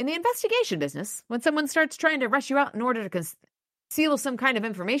 In the investigation business, when someone starts trying to rush you out in order to conceal some kind of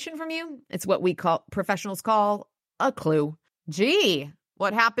information from you, it's what we professionals call a clue. Gee,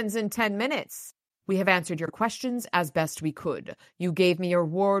 what happens in 10 minutes? We have answered your questions as best we could. You gave me your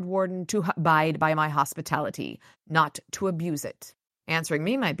ward, Warden, to abide by my hospitality, not to abuse it. Answering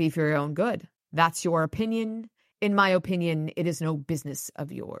me might be for your own good. That's your opinion. In my opinion, it is no business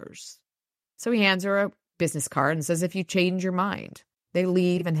of yours. So he hands her a business card and says, if you change your mind. They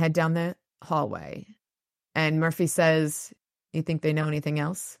leave and head down the hallway. And Murphy says, you think they know anything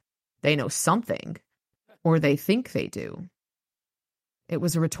else? They know something. Or they think they do. It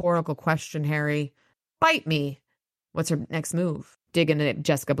was a rhetorical question, Harry. Bite me. What's her next move? Dig into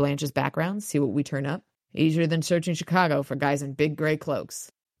Jessica Blanche's background, see what we turn up? Easier than searching Chicago for guys in big gray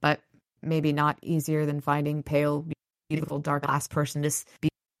cloaks. But maybe not easier than finding pale, beautiful, dark-glass person to be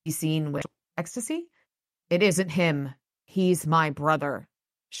seen with ecstasy? It isn't him. He's my brother.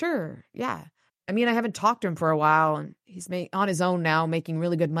 Sure, yeah. I mean, I haven't talked to him for a while, and he's on his own now, making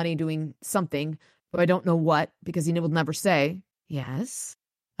really good money doing something, but I don't know what, because he will never say. Yes.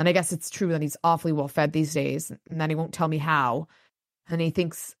 And I guess it's true that he's awfully well fed these days, and that he won't tell me how. And he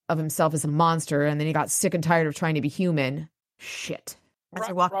thinks of himself as a monster, and then he got sick and tired of trying to be human. Shit.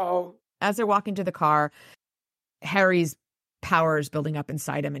 As they're walking to the car, Harry's power is building up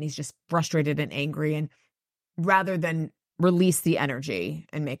inside him, and he's just frustrated and angry. And rather than release the energy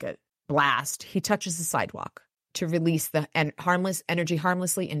and make it blast, he touches the sidewalk to release the harmless energy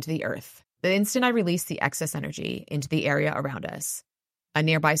harmlessly into the earth. The instant I released the excess energy into the area around us, a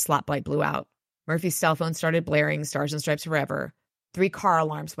nearby slot light blew out. Murphy's cell phone started blaring Stars and Stripes Forever. 3 car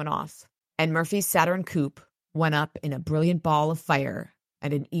alarms went off, and Murphy's Saturn coupe went up in a brilliant ball of fire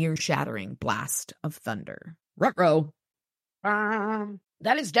and an ear-shattering blast of thunder. Ruh-roh.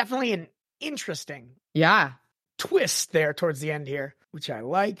 That is definitely an interesting Yeah. twist there towards the end here, which I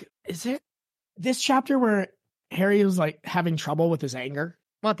like. Is it this chapter where Harry was like having trouble with his anger?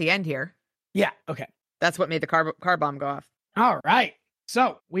 Well, at the end here, Yeah, okay. that's what made the car bomb go off. All right.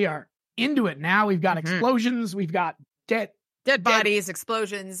 So we are into it now. We've got explosions. We've got Dead bodies,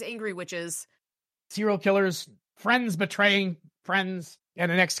 explosions, angry witches. serial killers, friends betraying friends,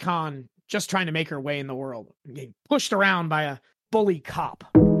 and an ex-con just trying to make her way in the world. Getting pushed around by a bully cop.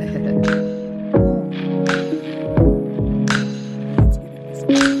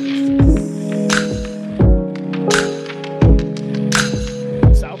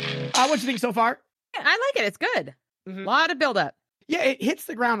 So, what do you think so far? I like it. It's good. A lot of buildup. Yeah, it hits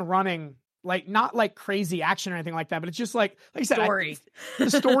the ground running. Like, not like crazy action or anything like that, but it's just like I said, Story.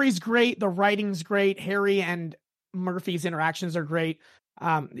 the story's great, the writing's great, Harry and Murphy's interactions are great.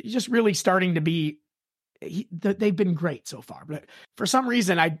 Just really starting to be, they've been great so far. But for some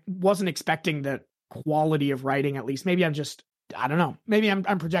reason, I wasn't expecting the quality of writing. At least, maybe I don't know. Maybe I'm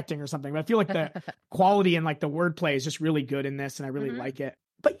projecting or something. But I feel like the quality and like the wordplay is just really good in this, and I really like it.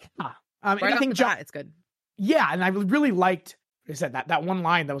 But yeah, Right anything off the bat, it's good. Yeah, and I really liked. I said that one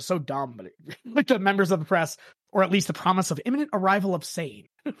line that was so dumb, but like the members of the press, or at least the promise of imminent arrival of sane.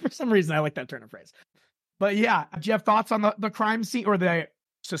 For some reason, I like that turn of phrase. But yeah, do you have thoughts on the crime scene or the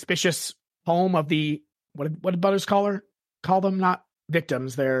suspicious home of the what did Butters call them? Not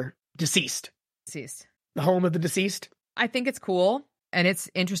victims, they're deceased. Deceased. The home of the deceased. I think it's cool, and it's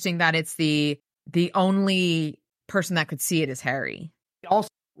interesting that it's the only person that could see it is Harry. Also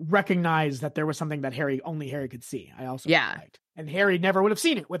recognized that there was something that only Harry could see. I also liked. And Harry never would have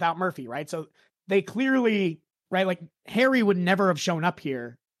seen it without Murphy, right? So they clearly, right, like Harry would never have shown up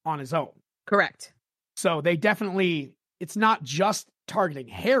here on his own. Correct. So they definitely, it's not just targeting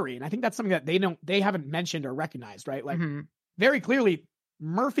Harry. And I think that's something that they haven't mentioned or recognized, right? Like very clearly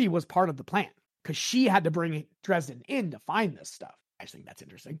Murphy was part of the plan because she had to bring Dresden in to find this stuff. I just think that's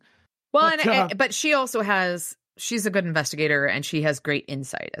interesting. Well, but she also she's a good investigator and she has great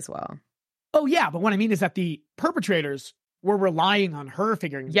insight as well. Oh yeah. But what I mean is that the perpetrators were relying on her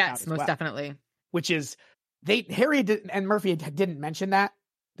figuring this out. Yes, most definitely. Which is Harry and Murphy didn't mention that.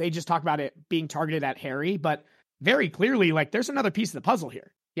 They just talked about it being targeted at Harry, but very clearly, like, there's another piece of the puzzle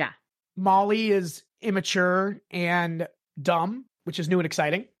here. Yeah. Molly is immature and dumb, which is new and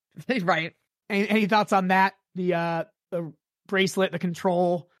exciting. Right. Any thoughts on that? The bracelet, the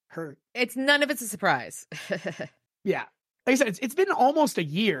control, her. None of it's a surprise. Yeah. Like I said, it's been almost a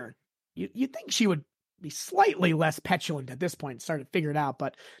year. You'd think she would be slightly less petulant at this point, started to figure it out,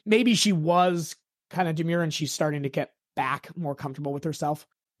 but maybe she was kind of demure and she's starting to get back more comfortable with herself.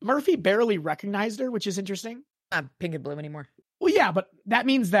 Murphy barely recognized her, which is interesting. Not pink and blue anymore. Well, yeah, but that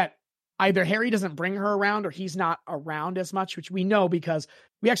means that either Harry doesn't bring her around or he's not around as much, which we know because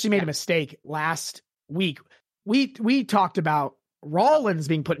we actually made a mistake last week. We talked about Rawlins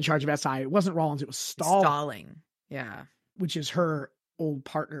being put in charge of SI. It wasn't Rawlins, it was Stalling. Yeah. Which is her old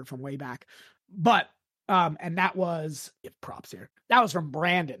partner from way back. But and that was, props here. That was from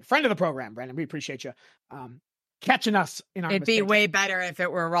Brandon, friend of the program. Brandon, we appreciate you catching us in our It'd mistakes. be way better if it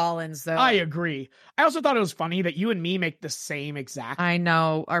were Rawlins, though. I agree. I also thought it was funny that you and me make the same exact. I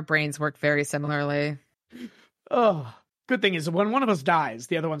know. Our brains work very similarly. Oh, good thing is when one of us dies,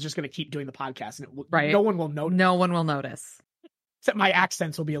 the other one's just going to keep doing the podcast, and right. No one will notice. No one will notice. Except my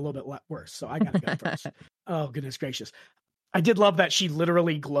accents will be a little bit worse, so I got to go first. Oh, goodness gracious. I did love that she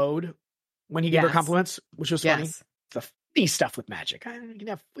literally glowed when he gave her compliments, which was funny. The funny stuff with magic.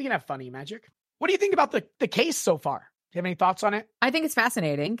 We can have funny magic. What do you think about the case so far? Do you have any thoughts on it? I think it's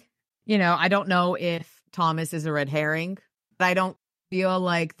fascinating. You know, I don't know if Thomas is a red herring, but I don't feel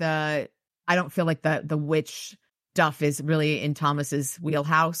like the witch stuff is really in Thomas's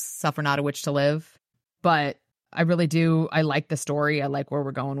wheelhouse. Suffer not a witch to live. But I really do. I like the story. I like where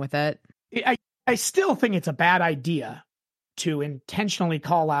we're going with it. I still think it's a bad idea to intentionally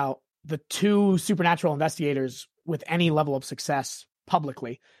call out the two supernatural investigators with any level of success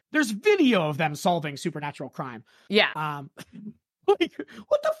publicly. There's video of them solving supernatural crime. Yeah.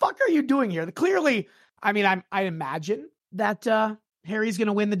 what the fuck are you doing here? Clearly, I mean, I imagine that Harry's going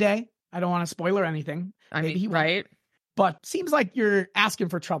to win the day. I don't want to spoil or anything. I Maybe mean, he won't. right? But seems like you're asking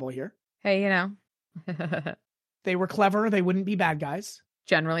for trouble here. Hey, They were clever. They wouldn't be bad guys.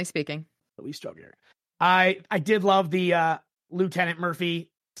 generally speaking. At least over here. I did love the Lieutenant Murphy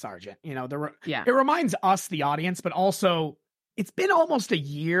Sergeant. You know, it reminds us, the audience, but also it's been almost a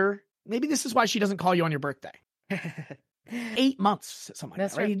year. Maybe this is why she doesn't call you on your birthday. 8 months, something like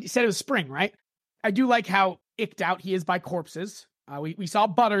That's that, right? right. He said it was spring, right? I do like how icked out he is by corpses. We saw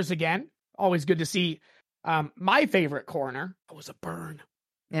Butters again. Always good to see. My favorite coroner was a burn.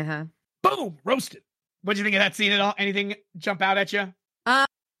 Uh-huh. Boom, roasted. What'd you think of that scene at all? Anything jump out at you?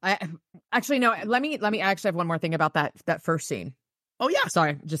 I actually no. Let me actually have one more thing about that first scene. Oh yeah.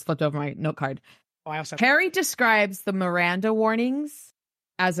 Sorry, just flipped over my note card. Oh, I also have... Harry describes the Miranda warnings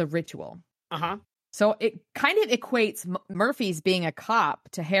as a ritual. Uh-huh. So it kind of equates Murphy's being a cop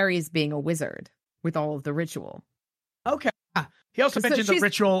to Harry's being a wizard with all of the ritual. Okay. He also mentioned the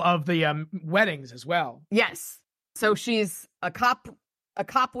ritual of the weddings as well. Yes. So she's a cop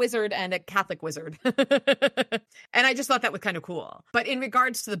wizard and a Catholic wizard. And I just thought that was kind of cool. But in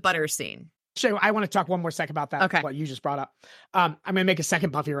regards to the butter scene. Shay, I want to talk one more second about that. Okay. What you just brought up. I'm going to make a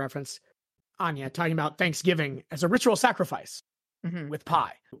second Buffy reference. Anya talking about Thanksgiving as a ritual sacrifice with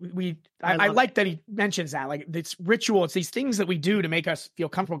pie. I like that he mentions that. Like, it's ritual. It's these things that we do to make us feel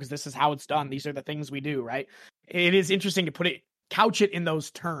comfortable because this is how it's done. These are the things we do, right? It is interesting to couch it in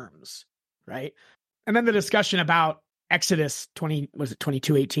those terms, right? And then the discussion about Exodus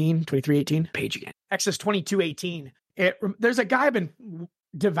 23:18? Page again. Exodus 22:18. There's a guy I've been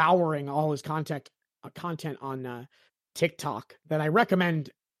devouring all his content on TikTok that I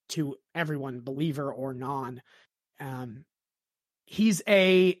recommend to everyone, believer or non. I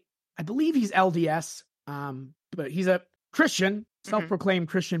believe he's LDS, but he's a Christian, self-proclaimed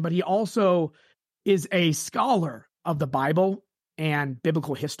Christian, but he also is a scholar of the Bible and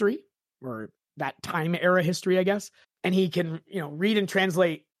biblical history, or that time era history, I guess. And he can, read and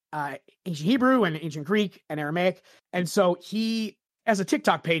translate ancient Hebrew and ancient Greek and Aramaic. And so he has a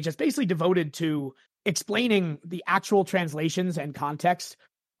TikTok page that's basically devoted to explaining the actual translations and context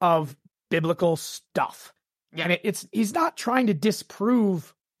of biblical stuff. Yeah. And he's not trying to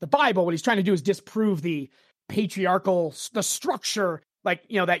disprove the Bible. What he's trying to do is disprove the patriarchal, the structure,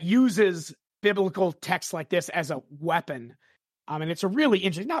 that uses biblical text like this as a weapon. And it's a really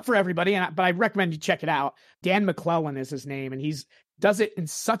interesting, not for everybody, but I recommend you check it out. Dan McClellan is his name, and he's does it in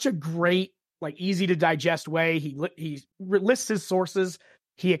such a great, easy to digest way. He lists his sources.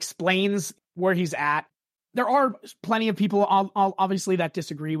 He explains where he's at. There are plenty of people, obviously, that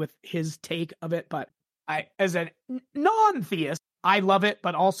disagree with his take of it, but as a non-theist, I love it.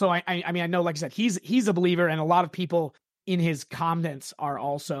 But also, I mean, I know, like I said, he's a believer, and a lot of people in his comments are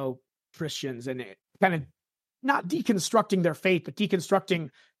also Christians, and it kind of not deconstructing their faith, but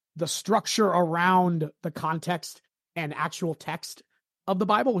deconstructing the structure around the context and actual text of the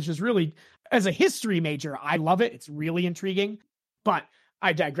Bible, which is really, as a history major, I love it. It's really intriguing, but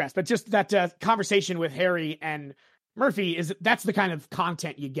I digress. But just that conversation with Harry and Murphy that's the kind of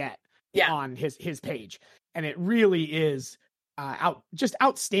content you get on his page. And it really is just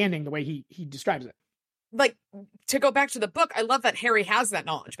outstanding the way he describes it. Like, to go back to the book, I love that Harry has that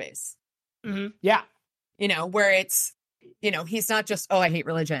knowledge base. Mm-hmm. Yeah. Where it's, he's not just, I hate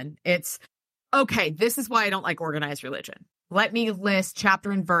religion. It's, okay, this is why I don't like organized religion. Let me list chapter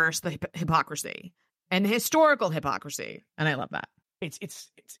and verse, the hypocrisy and the historical hypocrisy. And I love that. It's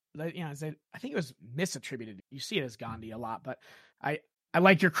I think it was misattributed. You see it as Gandhi a lot, but I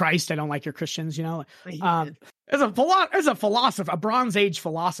like your Christ. I don't like your Christians, As a philosopher, a Bronze Age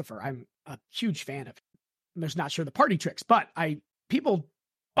philosopher, I'm a huge fan of him. I'm just not sure the party tricks, but people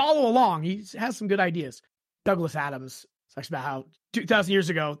follow along. He has some good ideas. Douglas Adams talks about how 2,000 years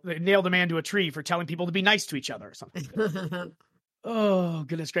ago they nailed a man to a tree for telling people to be nice to each other or something. Oh,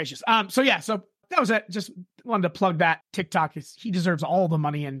 goodness gracious. So that was it. Just wanted to plug that TikTok. He deserves all the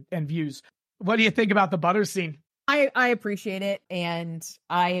money and views. What do you think about the Butters scene? I appreciate it, and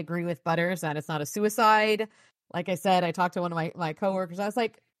I agree with Butters that it's not a suicide. Like I said, I talked to one of my coworkers. I was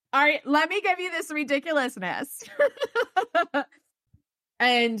like, all right, let me give you this ridiculousness.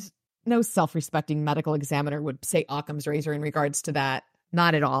 And no self-respecting medical examiner would say Occam's razor in regards to that.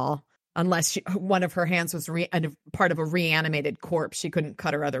 Not at all. Unless one of her hands was part of a reanimated corpse. She couldn't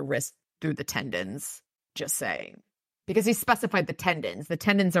cut her other wrist through the tendons. Just saying. Because he specified the tendons. The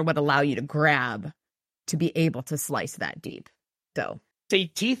tendons are what allow you to grab to be able to slice that deep. So. Say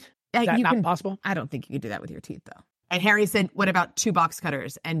teeth? Is that not possible? I don't think you could do that with your teeth, though. And Harry said, what about 2 box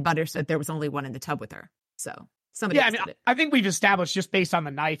cutters? And Butter said there was only one in the tub with her. So. Somebody Yeah, I else mean, did it. I think we've established just based on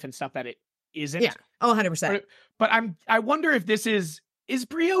the knife and stuff that it isn't. Yeah. Oh, 100%. But I wonder if this is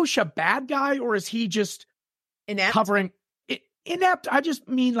Brioche a bad guy, or is he just Inept? covering inept? I just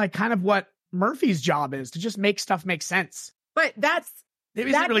mean like kind of what Murphy's job is, to just make stuff make sense. But It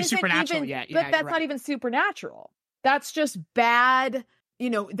isn't that really isn't supernatural even, yet. But Yeah, that's not even supernatural. That's just bad.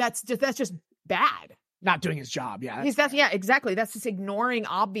 That's just bad. not doing his job. Yeah. Yeah, exactly. That's just ignoring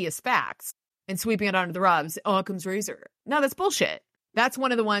obvious facts and sweeping it under the rugs. Oh, it comes Razor. No, that's bullshit. That's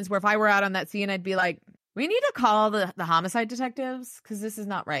one of the ones where if I were out on that scene, I'd be like, we need to call the homicide detectives because this is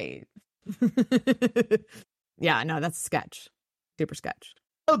not right. Yeah, no, that's sketch. Super sketch.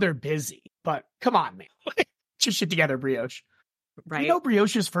 Oh, they're busy, but come on, man. Get your shit together, Brioche. Right. You know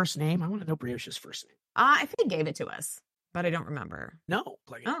Brioche's first name? I want to know Brioche's first name. I think he gave it to us, but I don't remember. No.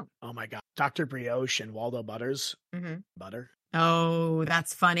 Oh my God. Dr. Brioche and Waldo Butters. Mm-hmm. Butter. Oh,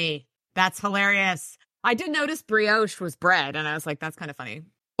 that's funny. That's hilarious. I did notice brioche was bread, and I was like, that's kind of funny.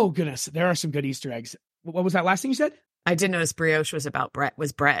 Oh, goodness. There are some good Easter eggs. What was that last thing you said? I did notice brioche was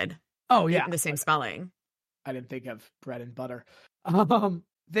bread. Oh, yeah. The same spelling. I didn't think of bread and butter.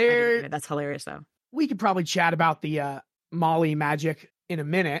 That's hilarious, though. We could probably chat about the Molly magic in a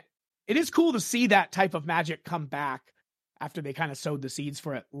minute. It is cool to see that type of magic come back after they kind of sowed the seeds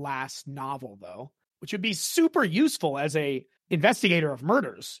for it last novel, though, which would be super useful as a investigator of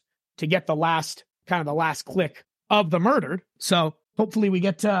murders to get the last click of the murder. So hopefully we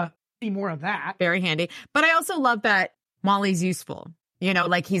get to see more of that. Very handy. But I also love that Molly's useful.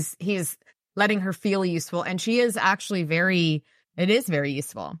 Like he's letting her feel useful, and she is actually very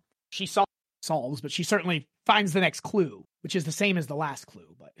useful. She solves, but she certainly finds the next clue, which is the same as the last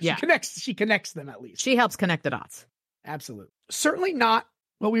clue, but yeah. She connects them at least. She helps connect the dots. Absolutely. Certainly not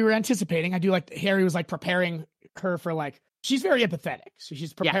what we were anticipating. I do like Harry was like preparing her for like, she's very empathetic. So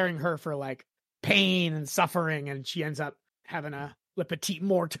she's preparing her for like pain and suffering, and she ends up having a Le Petit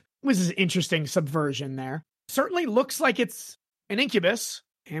Mort, which is an interesting subversion there. Certainly looks like it's an incubus,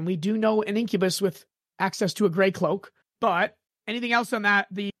 and we do know an incubus with access to a gray cloak. But anything else on that?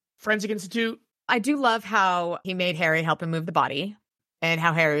 The Forensic Institute? I do love how he made Harry help him move the body, and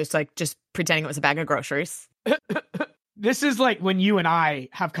how Harry was like just pretending it was a bag of groceries. This is like when you and I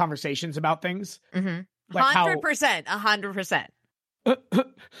have conversations about things. Mm-hmm. Like 100%.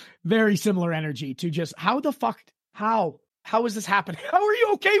 Very similar energy to just how is this happening? How are you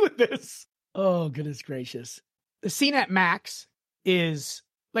okay with this? Oh, goodness gracious. The scene at Max is,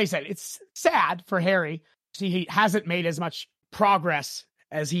 like I said, it's sad for Harry. See, he hasn't made as much progress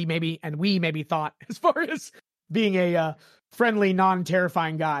as we maybe thought as far as being a friendly,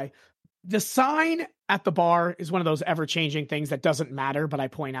 non-terrifying guy. The sign at the bar is one of those ever-changing things that doesn't matter, but I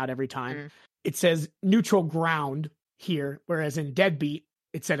point out every time. Mm. It says neutral ground here, whereas in Deadbeat,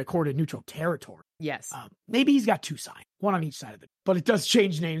 it said accorded neutral territory. Yes. Maybe he's got two signs, one on each side of it, but it does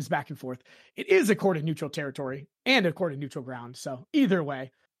change names back and forth. It is accorded neutral territory and accorded neutral ground, so either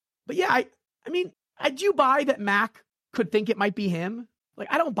way. But yeah, I mean, I do buy that Mac could think it might be him. Like,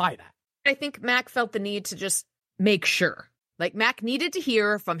 I don't buy that. I think Mac felt the need to just make sure. Like, Mac needed to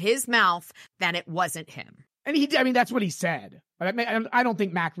hear from his mouth that it wasn't him. And that's what he said. But I don't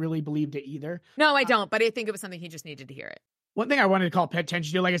think Mac really believed it either. No, I don't. But I think it was something he just needed to hear it. One thing I wanted to call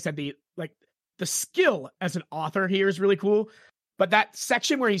attention to, like I said, the skill as an author here is really cool. But that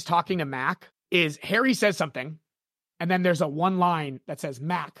section where he's talking to Mac is Harry says something, and then there's a one line that says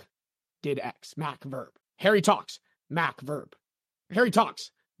Mac did X, Mac verb. Harry talks, Mac verb. Harry talks,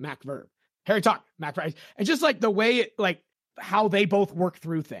 Mac verb. Harry talk, Mac verb. And just like the way it, like how they both work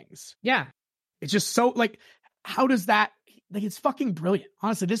through things. Yeah. It's just so like, how does that, like, it's fucking brilliant.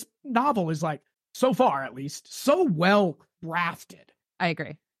 Honestly, this novel is like, so far at least, so well crafted. I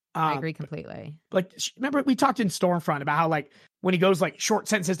agree. I agree completely. Like, remember we talked in Stormfront about how like when he goes like short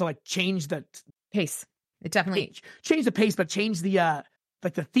sentences to like change the pace. It definitely change the pace, but change the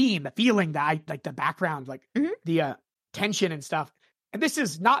like the theme, the feeling, like the background, like the tension and stuff. And this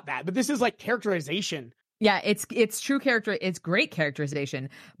is not that, but this is like characterization. Yeah, it's true character. It's great characterization,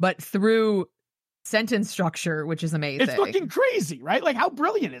 but through sentence structure, which is amazing. It's fucking crazy, right? Like, how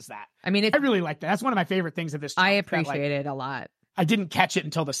brilliant is that? I mean, I really like that. That's one of my favorite things of this. I appreciate it a lot. I didn't catch it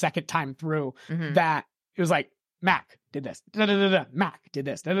until the second time through that it was like, Mac did this, da-da-da-da. Mac did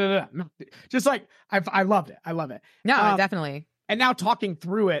this, da-da-da-da. Just like, I loved it. I love it. No, definitely. And now talking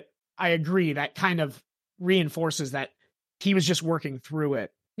through it, I agree. That kind of reinforces that he was just working through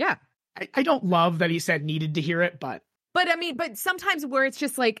it. Yeah. I don't love that he said needed to hear it, but I mean, but sometimes where it's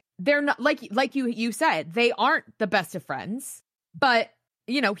just like, they're not like you said, they aren't the best of friends, but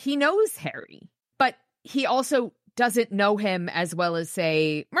he knows Harry, but he also doesn't know him as well as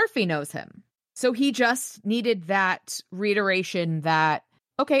say Murphy knows him. So he just needed that reiteration that,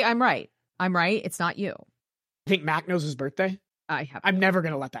 okay, I'm right. I'm right. It's not you. I think Mac knows his birthday. I'm never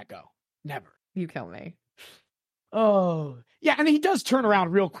going to let that go. Never. You kill me. Oh, yeah. And he does turn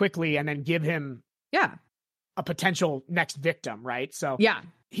around real quickly and then give him a potential next victim, right? So yeah,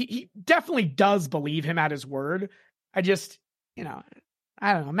 he definitely does believe him at his word. I just, I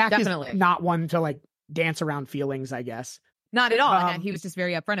don't know. Mac definitely is not one to like dance around feelings, I guess. Not at all. And he was just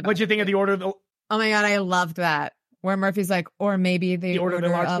very upfront about it. What'd you think of the Order of the... Oh my God, I loved that. Where Murphy's like, or maybe the Order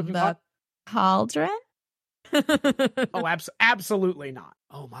of the Cauldron? Oh, absolutely not.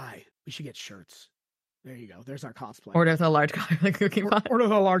 Oh my, we should get shirts. There you go. There's our cosplay. Order of the Large Cooking Pot. Order of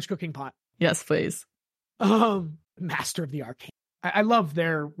the Large Cooking Pot. Yes, please. Master of the Arcane. I love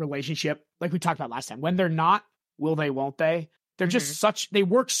their relationship. Like we talked about last time. When they're not, will they, won't they? They're just they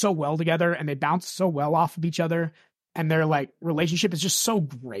work so well together and they bounce so well off of each other. And their like relationship is just so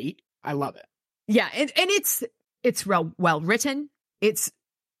great. I love it. Yeah. And it's well written. It's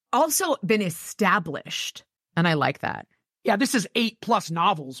also been established. And I like that. Yeah, this is 8+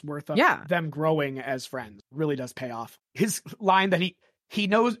 novels worth of them growing as friends. Really does pay off. His line that he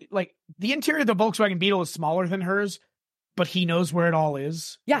knows, like, the interior of the Volkswagen Beetle is smaller than hers, but he knows where it all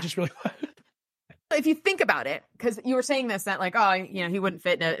is. Yeah. Just really. If you think about it, because you were saying this, that like, oh, he wouldn't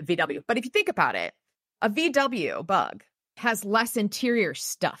fit in a VW. But if you think about it, a VW Bug has less interior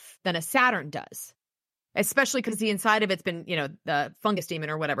stuff than a Saturn does, especially because the inside of it's been, the fungus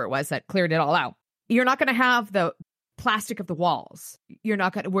demon or whatever it was that cleared it all out. You're not going to have the plastic of the walls. You're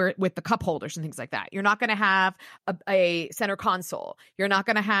not going to wear it with the cup holders and things like that. You're not going to have a center console. You're not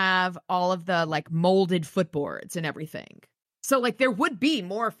going to have all of the like molded footboards and everything. So like there would be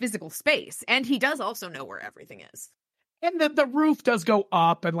more physical space. And he does also know where everything is. And the roof does go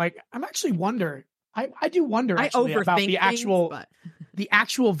up. And like, I'm actually wonder. I do wonder actually about the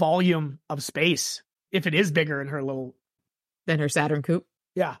actual volume of space. If it is bigger in her little. Than her Saturn coupe.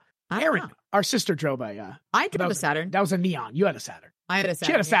 Yeah. Erin, our sister drove a. I drove a Saturn. That was a Neon. You had a Saturn. I had a Saturn.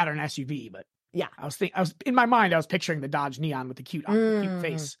 She had a Saturn SUV, but yeah, I was in my mind. I was picturing the Dodge Neon with the cute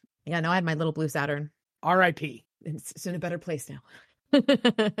face. Yeah, no, I had my little blue Saturn. R.I.P. It's in a better place now.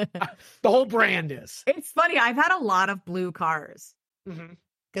 The whole brand is. It's funny. I've had a lot of blue cars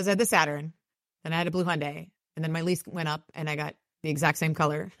because I had the Saturn, and I had a blue Hyundai, and then my lease went up, and I got the exact same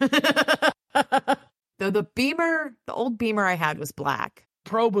color. Though the Beamer, the old Beamer I had was black.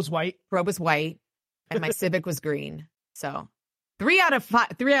 Probe was white. And my Civic was green. So 3 out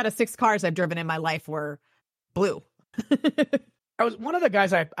of 6 cars I've driven in my life were blue. I was one of the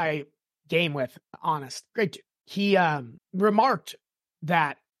guys I game with, honest. Great dude. He remarked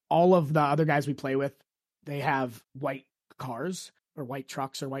that all of the other guys we play with, they have white cars or white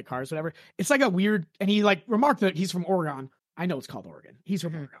trucks or white cars, whatever. It's like a weird, and he like remarked that he's from Oregon. I know it's called Oregon. He's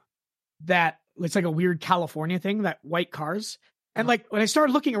from Oregon. That it's like a weird California thing, that white cars. And like when I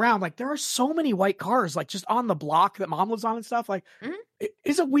started looking around, like there are so many white cars, like just on the block that mom lives on and stuff. Like it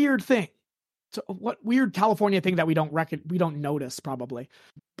is a weird thing. So what weird California thing that we don't notice probably.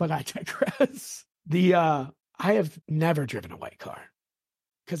 But I digress. I have never driven a white car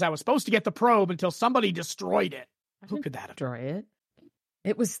because I was supposed to get the Probe until somebody destroyed it. Who could that have destroyed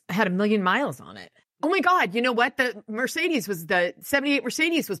it? Had 1 million miles on it. Oh my God! You know what? The 78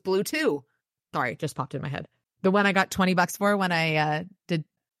 Mercedes was blue too. Sorry, it just popped in my head. The one I got $20 for when I did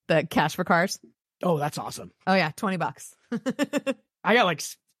the Cash for Cars. Oh, that's awesome. Oh yeah, $20. I got like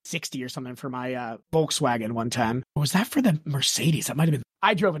 60 or something for my Volkswagen one time. Or was that for the Mercedes? That might have been.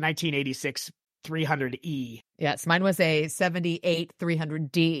 I drove a 1986 300E. Yes, mine was a 78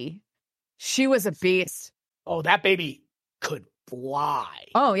 300D. She was a beast. Oh, that baby could fly.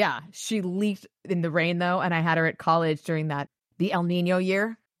 Oh yeah, she leaked in the rain though, and I had her at college during the El Nino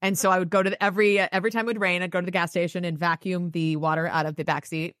year. And so I would go to every time it would rain, I'd go to the gas station and vacuum the water out of the back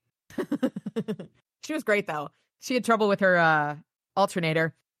seat. She was great though. She had trouble with her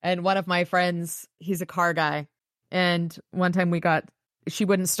alternator. And one of my friends, he's a car guy. And one time she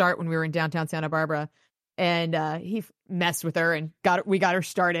wouldn't start when we were in downtown Santa Barbara. And he messed with her and we got her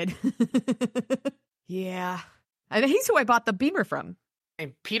started. Yeah. And he's who I bought the Beamer from.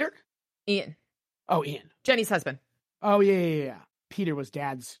 And Peter? Ian. Oh, Ian. Jenny's husband. Oh, yeah. Peter was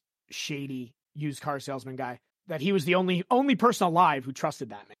Dad's shady used car salesman guy. That he was the only person alive who trusted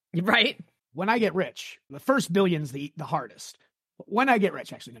that man. Right. When I get rich, the first billion's the hardest. When I get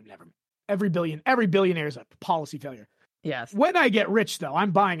rich, actually, never. Every billionaire is a policy failure. Yes. When I get rich, though,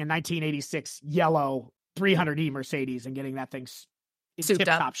 I'm buying a 1986 yellow 300E Mercedes and getting that thing in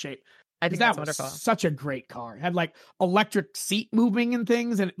tip-top shape. I think that was wonderful. Such a great car. It had like electric seat moving and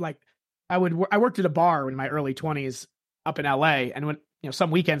things, and like I worked at a bar in my early 20s up in LA, and when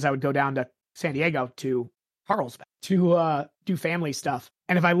some weekends I would go down to San Diego to Carlsbad to do family stuff.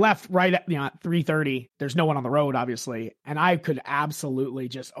 And if I left right at 3:30, there's no one on the road, obviously, and I could absolutely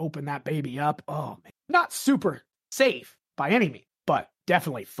just open that baby up. Oh man, not super safe by any means, but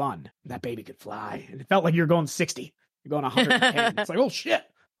definitely fun. That baby could fly, and it felt like you're going 60, you're going 110. It's like, oh shit!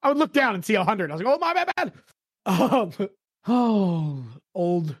 I would look down and see 100. I was like, oh my bad. Oh,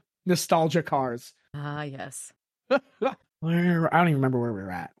 old nostalgia cars. Ah, yes. I don't even remember where we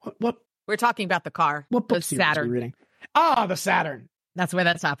were at. What? We're talking about the car. What book the series Saturn. were we reading? Ah, the Saturn. That's where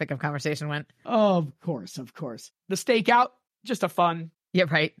that topic of conversation went. Of course. The stakeout, just a fun. Yeah,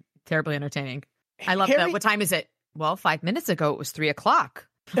 right. Terribly entertaining. I love that. What time is it? Well, 5 minutes ago, it was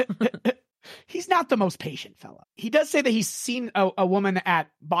 3:00. He's not the most patient fella. He does say that he's seen a woman at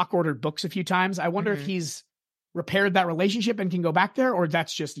Bach ordered books a few times. I wonder if he's repaired that relationship and can go back there, or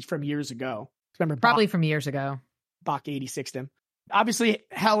that's just from years ago. Remember, probably from years ago. Bach 86'd him. Obviously,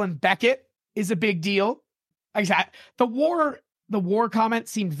 Helen Beckett is a big deal. Like I said, the war comment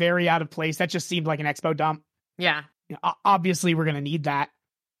seemed very out of place. That just seemed like an expo dump. Yeah. Obviously, we're going to need that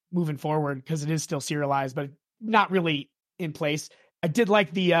moving forward because it is still serialized, but not really in place. I did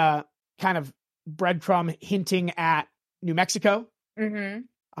like the kind of breadcrumb hinting at New Mexico. Mm-hmm.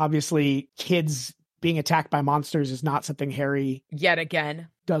 Obviously, kids being attacked by monsters is not something Harry yet again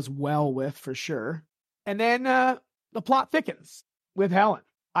does well with, for sure. And then the plot thickens with Helen.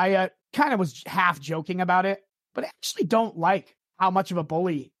 I kind of was half joking about it, but I actually don't like how much of a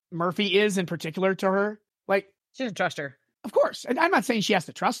bully Murphy is in particular to her. Like, she doesn't trust her. Of course. And I'm not saying she has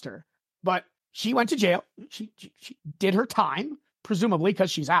to trust her, but she went to jail. She did her time, presumably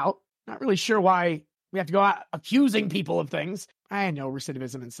because she's out. Not really sure why we have to go out accusing people of things. I know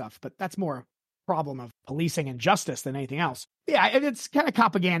recidivism and stuff, but that's more a problem of policing and justice than anything else. Yeah, it's kind of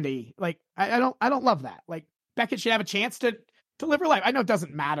propaganda-y. Like, I don't love that. Like, Beckett should have a chance to live her life. I know it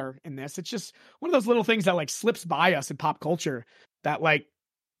doesn't matter in this. It's just one of those little things that like slips by us in pop culture that like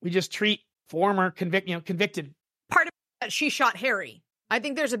we just treat former convicted. Part of that she shot Harry. I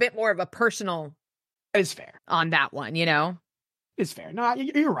think there's a bit more of a personal. That is fair on that one. It's fair. No,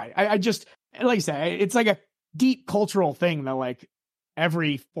 you're right. I just, like you say, it's like a deep cultural thing that like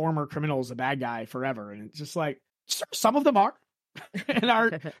every former criminal is a bad guy forever. And it's just like, some of them are. And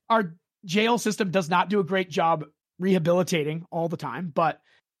our jail system does not do a great job rehabilitating all the time. But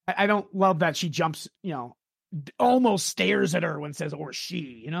I don't love that she jumps, almost stares at her when says, or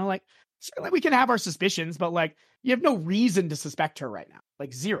she, like, certainly we can have our suspicions, but like, you have no reason to suspect her right now.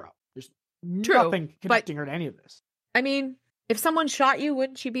 Like, zero. There's nothing connecting her to any of this. I mean, if someone shot you,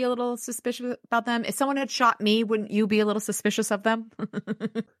 wouldn't you be a little suspicious about them? If someone had shot me, wouldn't you be a little suspicious of them?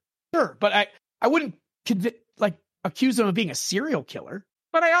 Sure, but I wouldn't accuse them of being a serial killer.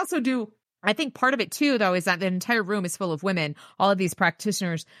 But I also do. I think part of it too, though, is that the entire room is full of women. All of these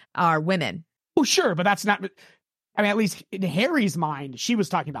practitioners are women. Oh, sure, but that's not. I mean, at least in Harry's mind, she was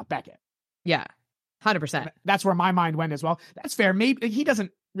talking about Beckett. Yeah, 100%. That's where my mind went as well. That's fair. Maybe he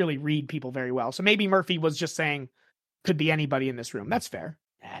doesn't really read people very well, so maybe Murphy was just saying could be anybody in this room. That's fair.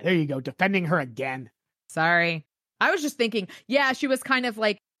 Yeah, there you go, defending her again. Sorry, I was just thinking. Yeah, she was kind of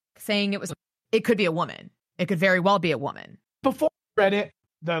like saying it could be a woman. It could very well be a woman. Before I read it,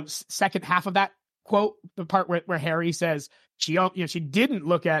 the second half of that quote, the part where Harry says she didn't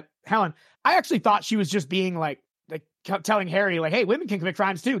look at Helen, I actually thought she was just being like telling Harry, like, hey, women can commit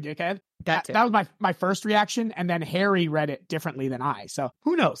crimes too, dickhead. That was my first reaction, and then Harry read it differently than I. So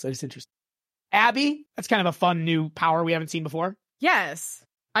who knows? It's interesting. Abby, that's kind of a fun new power we haven't seen before. Yes.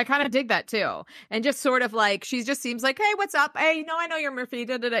 I kind of dig that too. And just sort of like, she just seems like, hey, what's up? Hey, I know you're Murphy,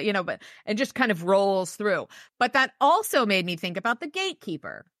 and just kind of rolls through. But that also made me think about the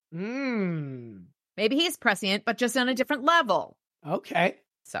gatekeeper. Maybe he's prescient, but just on a different level. Okay.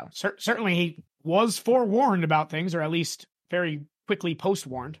 So certainly he was forewarned about things, or at least very quickly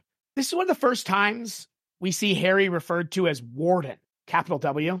post-warned. This is one of the first times we see Harry referred to as Warden, capital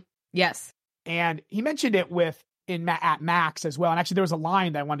W. Yes. And he mentioned it at Max as well. And actually there was a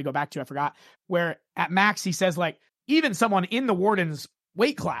line that I wanted to go back to, I forgot, where at Max he says, like, even someone in the Warden's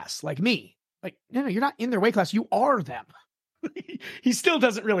weight class, like me, like, no, you're not in their weight class, you are them. He still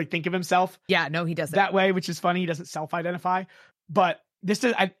doesn't really think of himself. Yeah, no, he doesn't. That way, which is funny. He doesn't self-identify. But this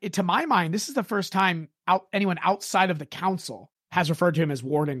is, to my mind, this is the first time anyone outside of the council has referred to him as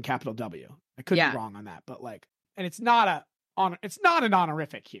Warden, capital W. I could be wrong on that, but like, and it's not an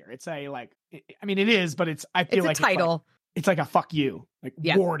honorific here. It's a like, I mean, it is, but I feel like a title. It's like a fuck you, like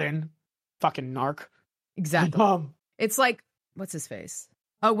Warden, fucking narc. Exactly. It's like, what's his face?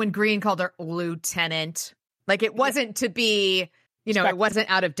 Oh, when Green called her Lieutenant. Like, it wasn't to be, it wasn't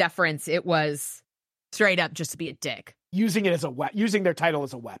out of deference. It was straight up just to be a dick. Using it as using their title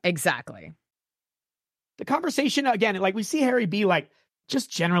as a weapon. Exactly. the conversation, again, like we see Harry be like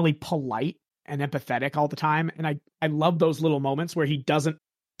just generally polite and empathetic all the time. And I love those little moments where he doesn't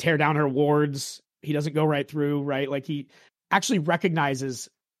tear down her wards. He doesn't go right through, right? Like he actually recognizes,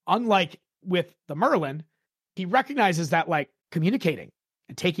 unlike with the Merlin, he recognizes that like communicating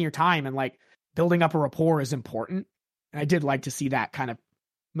and taking your time and like building up a rapport is important. And I did like to see that kind of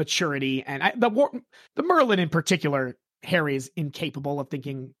maturity. And the Merlin in particular, Harry is incapable of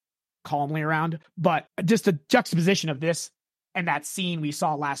thinking calmly around. But just the juxtaposition of this and that scene we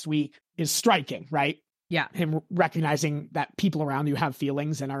saw last week is striking, right? Yeah. Him recognizing that people around you have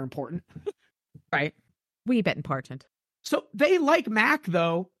feelings and are important. Right. Wee bit important. So they, like Mac,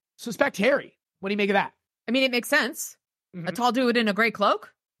 though, suspect Harry. What do you make of that? I mean, it makes sense. Mhm. A tall dude in a gray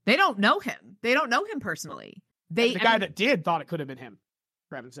cloak. They don't know him. They don't know him personally. The guy that did thought it could have been him,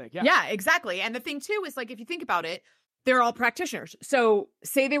 for heaven's sake. Yeah. Yeah, exactly. And the thing, too, is like, if you think about it, they're all practitioners. So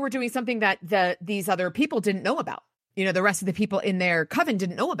say they were doing something that these other people didn't know about. You know, the rest of the people in their coven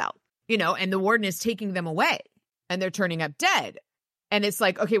didn't know about, you know, and the warden is taking them away and they're turning up dead. And it's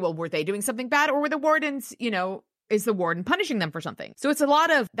like, okay, well, were they doing something bad, or were the wardens, you know, is the warden punishing them for something? So it's a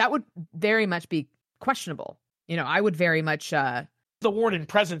lot of, that would very much be questionable. You know, I would very much, The warden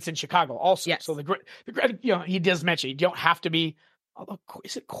presence in Chicago also. Yes. So the you know, he does mention you don't have to be,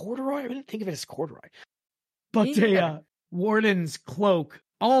 is it corduroy? I didn't think of it as corduroy. But a warden's cloak,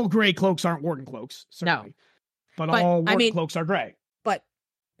 all gray cloaks aren't warden cloaks, certainly. No. But all warden cloaks are gray. But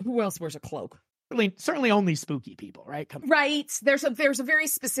who else wears a cloak? Certainly only spooky people, right? Right. There's a very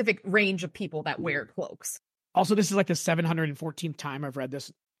specific range of people that wear cloaks. Also, this is like the 714th time I've read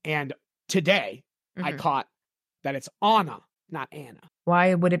this. And today I caught that it's Anna, not Anna.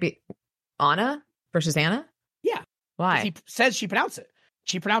 Why would it be Anna versus Anna? Yeah. Why? He says she pronounced it.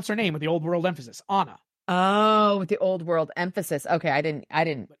 She pronounced her name with the old world emphasis, Anna. Oh, with the old world emphasis. Okay, I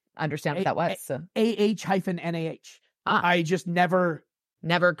didn't understand what that was. So AH-NAH. I just never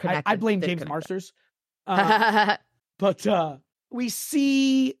connected. I blame James Marsters. But we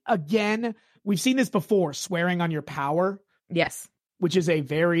see again, we've seen this before, swearing on your power. Yes. Which is a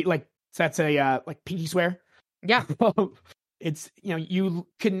very that's a like pinky swear. Yeah. It's, you know, you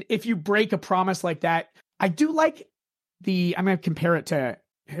can, if you break a promise like that, I do like I'm going to compare it to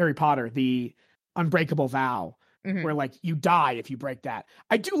Harry Potter, the unbreakable vow, where like you die if you break that.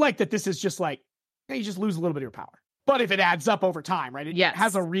 I do like that this is just like, you just lose a little bit of your power. But if it adds up over time, right? It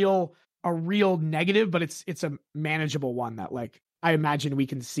has a real negative, but it's a manageable one that like, I imagine we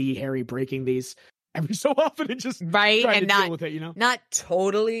can see Harry breaking these every so often and just right and not deal with it, you know? Not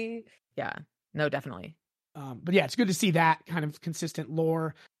totally. Yeah. No, definitely. But yeah, it's good to see that kind of consistent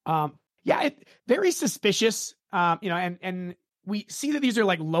lore. Very suspicious. You know, and we see that these are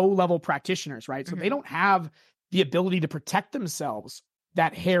like low-level practitioners, right? So they don't have the ability to protect themselves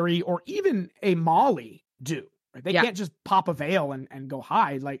that Harry or even a Molly do. Right? They can't just pop a veil and go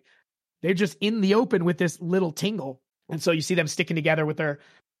hide. Like, they're just in the open with this little tingle. And so you see them sticking together with their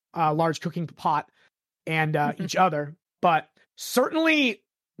large cooking pot and each other. But certainly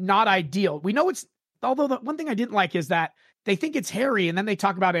not ideal. We know although the one thing I didn't like is that they think it's Harry, and then they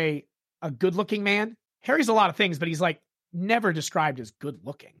talk about a good-looking man. Harry's a lot of things, but he's like never described as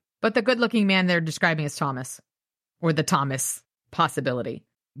good-looking. But the good-looking man they're describing is Thomas, or the Thomas possibility.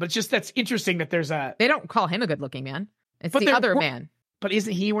 But it's just, that's interesting that there's they don't call him a good-looking man. It's the other man. But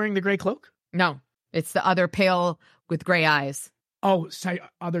isn't he wearing the gray cloak? No, it's the other pale with gray eyes. Oh,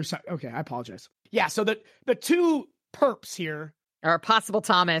 other side. Okay, I apologize. Yeah, so the two perps here are a possible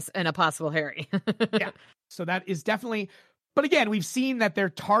Thomas and a possible Harry. Yeah, so that is definitely. But again, we've seen that they're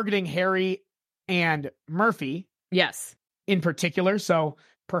targeting Harry and Murphy. Yes, in particular. So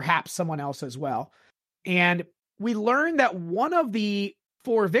perhaps someone else as well. And we learned that one of the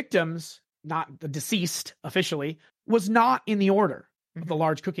 4 victims, not the deceased officially, was not in the order of the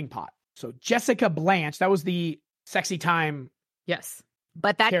large cooking pot. So Jessica Blanche, that was the sexy time. Yes.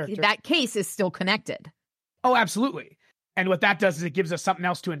 But that case is still connected. Oh, absolutely. And what that does is it gives us something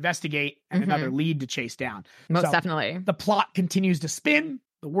else to investigate and another lead to chase down. Most definitely. The plot continues to spin.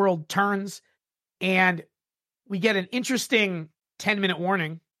 The world turns. And we get an interesting 10-minute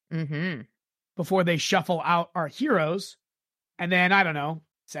warning before they shuffle out our heroes. And then, I don't know,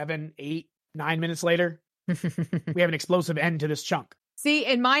 7, 8, 9 minutes later, we have an explosive end to this chunk. See,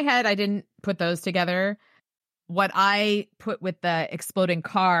 in my head, I didn't put those together. What I put with the exploding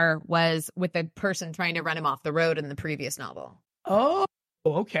car was with the person trying to run him off the road in the previous novel. Oh,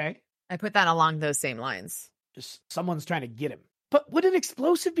 okay. I put that along those same lines. Just someone's trying to get him. But would an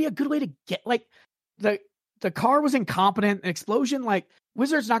explosive be a good way to get, like, the car was incompetent, an explosion, like,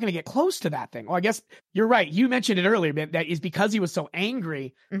 Wizard's not going to get close to that thing. Well, I guess you're right. You mentioned it earlier, but that is because he was so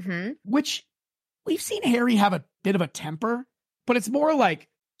angry, which we've seen Harry have a bit of a temper, but it's more like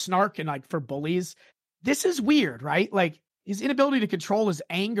snark and like for bullies. This is weird, right? Like his inability to control his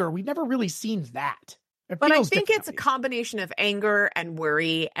anger. We've never really seen that. But I think it's a combination of anger and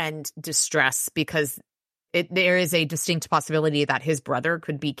worry and distress because there is a distinct possibility that his brother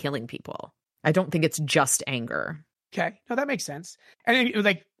could be killing people. I don't think it's just anger. Okay. No, that makes sense. And then,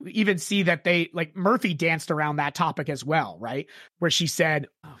 like, we even see that Murphy danced around that topic as well, right? Where she said,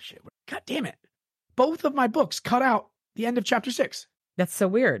 oh shit, God damn it. Both of my books cut out the end of chapter 6. That's so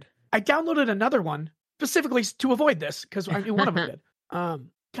weird. I downloaded another one specifically to avoid this because I mean, one of them did.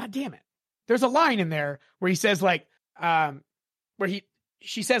 God damn it. There's a line in there where he says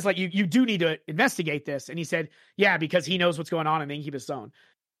she says you do need to investigate this. And he said, yeah, because he knows what's going on in the Incubus Zone.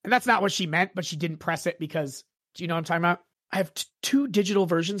 And that's not what she meant, but she didn't press it because, do you know what I'm talking about? I have 2 digital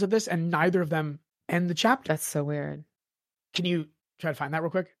versions of this and neither of them end the chapter. That's so weird. Can you try to find that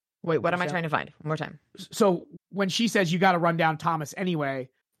real quick? Wait, what am I trying to find? One more time. So when she says you got to run down Thomas anyway,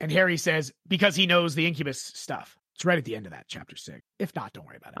 and Harry says, because he knows the Incubus stuff. It's right at the end of that chapter 6. If not, don't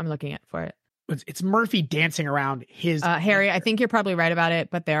worry about it. I'm looking for it. It's Murphy dancing around his... Harry, I think you're probably right about it,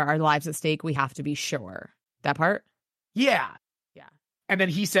 but there are lives at stake. We have to be sure. That part? Yeah. Yeah. And then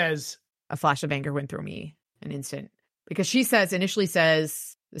he says... A flash of anger went through me an instant. Because she initially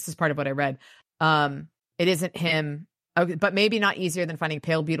says, this is part of what I read, it isn't him, but maybe not easier than finding a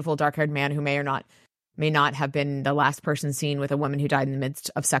pale, beautiful, dark-haired man who may not have been the last person seen with a woman who died in the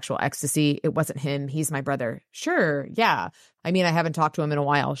midst of sexual ecstasy. It wasn't him. He's my brother. Sure. Yeah. I mean, I haven't talked to him in a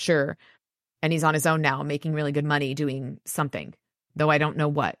while. Sure. And he's on his own now, making really good money doing something, though I don't know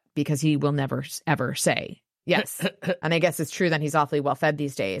what, because he will never, ever say. Yes. And I guess it's true that he's awfully well fed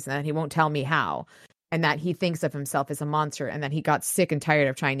these days and that he won't tell me how, and that he thinks of himself as a monster and that he got sick and tired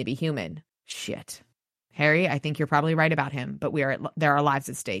of trying to be human. Shit. Harry, I think you're probably right about him, but there are lives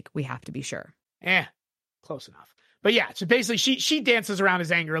at stake. We have to be sure. Close enough. But yeah, so basically she dances around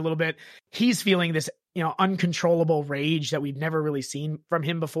his anger a little bit. He's feeling this, uncontrollable rage that we've never really seen from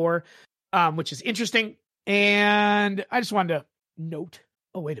him before, which is interesting. And I just wanted to note,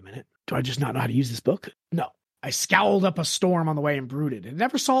 oh, wait a minute. Do I just not know how to use this book? No. I scowled up a storm on the way and brooded. It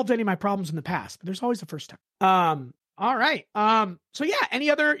never solved any of my problems in the past, but there's always a first time. All right. So yeah, any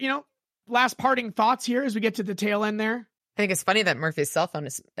other, last parting thoughts here as we get to the tail end there? I think it's funny that Murphy's cell phone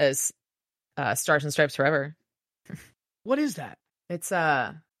is Stars and Stripes Forever. What is that? It's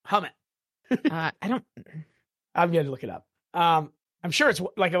hum it. I'm going to look it up. I'm sure it's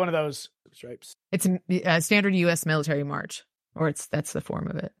like one of those stripes. It's a standard U.S. military march, or that's the form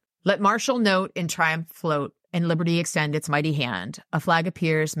of it. Let martial note in triumph float, and liberty extend its mighty hand. A flag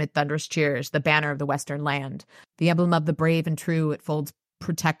appears mid thunderous cheers, the banner of the western land. The emblem of the brave and true, it folds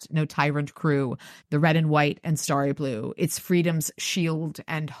protect no tyrant crew. The red and white and starry blue, its freedom's shield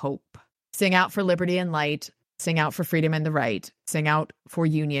and hope. Sing out for liberty and light. Sing out for freedom and the right. Sing out for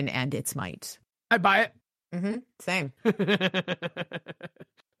union and its might. I buy it. Mm-hmm. Same.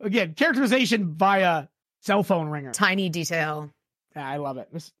 Again, characterization via cell phone ringer. Tiny detail. Yeah, I love it.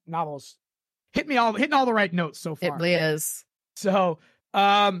 This novel's hitting all the right notes so far. It really is. So,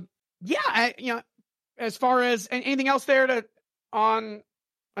 as far as anything else there on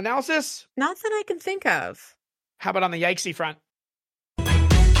analysis? Not that I can think of. How about on the yikesy front?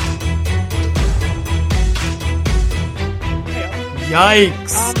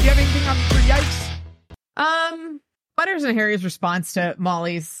 Yikes. Do you have anything for yikes? Butters and Harry's response to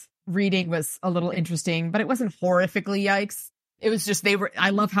Molly's reading was a little interesting, but it wasn't horrifically yikes. It was just I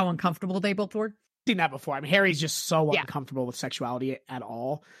love how uncomfortable they both were. Seen that before. I mean, Harry's just so uncomfortable with sexuality at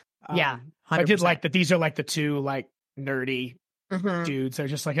all. 100%. I did like that these are like the two like nerdy dudes. They're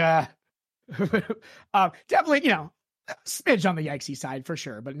just like, definitely, smidge on the yikesy side for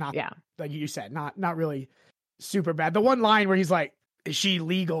sure, but not, like you said, not really super bad. The one line where he's like, is she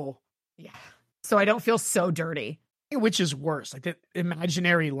legal? Yeah. So I don't feel so dirty. Which is worse, like the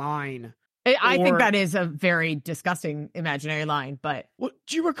imaginary line. I think that is a very disgusting imaginary line, but... Well,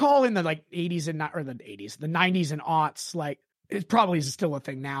 do you recall in the 80s the 90s and aughts, like, it probably is still a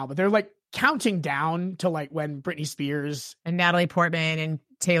thing now, but they're like counting down to like when Britney Spears... And Natalie Portman and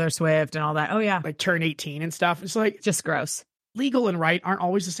Taylor Swift and all that. Oh, yeah. Like turn 18 and stuff. It's like... Just gross. Legal and right aren't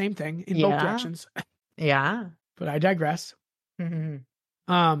always the same thing in both directions. Yeah. But I digress.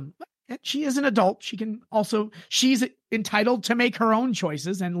 Mm-hmm. She is an adult. She's entitled to make her own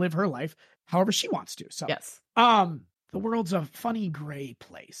choices and live her life however she wants to. So, yes. The world's a funny gray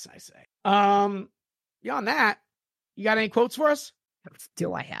place, I say. Beyond that, you got any quotes for us?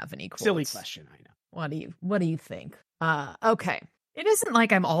 Do I have any quotes? Silly question, I know. What do you think? Okay. It isn't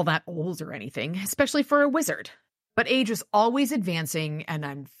like I'm all that old or anything, especially for a wizard. But age is always advancing, and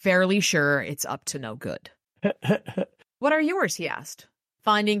I'm fairly sure it's up to no good. What are yours, he asked.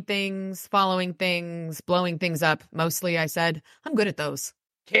 Finding things, following things, blowing things up. Mostly, I said. I'm good at those.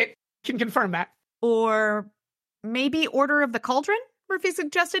 Can confirm that. Or maybe Order of the Cauldron, Murphy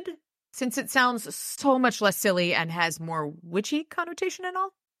suggested, since it sounds so much less silly and has more witchy connotation and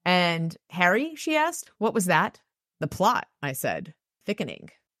all. And Harry, she asked, what was that? The plot, I said. Thickening.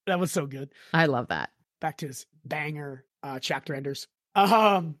 That was so good. I love that. Back to his banger chapter enders.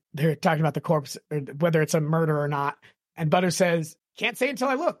 They're talking about the corpse, or whether it's a murder or not. And Butter says, can't say until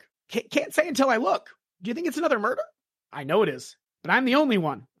I look. Can't say until I look. Do you think it's another murder? I know it is, but I'm the only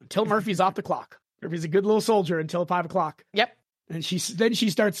one until Murphy's off the clock. Murphy's a good little soldier until 5 o'clock. Yep. And then she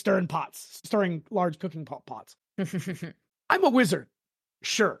starts stirring large cooking pots. I'm a wizard,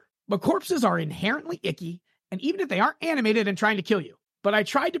 sure, but corpses are inherently icky, and even if they aren't animated and trying to kill you. But I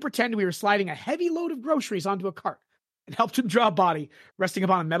tried to pretend we were sliding a heavy load of groceries onto a cart and helped him draw a body resting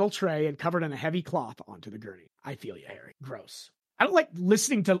upon a metal tray and covered in a heavy cloth onto the gurney. I feel you, Harry. Gross. I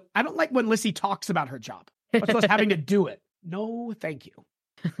don't like when Lissy talks about her job, much less having to do it. No, thank you.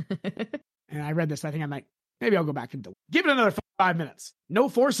 And I read this, I think I'm like, maybe I'll go back and give it another 5 minutes. No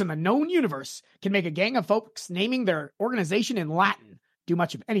force in the known universe can make a gang of folks naming their organization in Latin do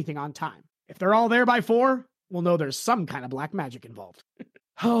much of anything on time. If they're all there by 4, we'll know there's some kind of black magic involved.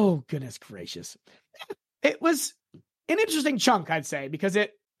 Oh, goodness gracious. It was an interesting chunk, I'd say, because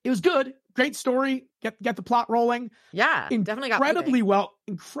it was good. Great story. Get the plot rolling. Yeah, definitely got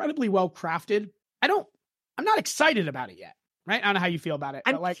incredibly well crafted. I'm not excited about it yet. Right? I don't know how you feel about it.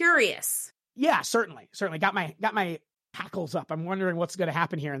 I'm curious. Yeah, certainly. Got my hackles up. I'm wondering what's going to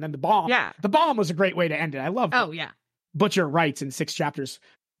happen here. And then the bomb. Yeah. The bomb was a great way to end it. I love Oh, yeah. Butcher writes in 6 chapters,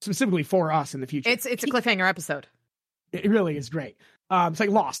 specifically for us in the future. It's a cliffhanger episode. It really is great. It's like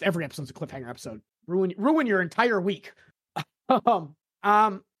Lost. Every episode's a cliffhanger episode. Ruin your entire week.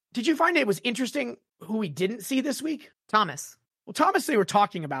 Did you find it was interesting who we didn't see this week? Thomas. Well, Thomas they were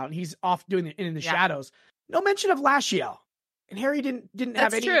talking about, and he's off doing in the shadows. No mention of Lashiel. And Harry didn't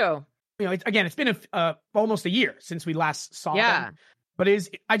have any. That's true. You know, it's been almost a year since we last saw them. But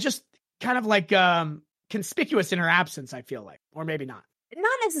I just kind of like conspicuous in her absence, I feel like. Or maybe not.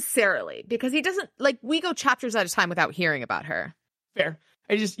 Not necessarily, because he doesn't, like, we go chapters at a time without hearing about her. Fair.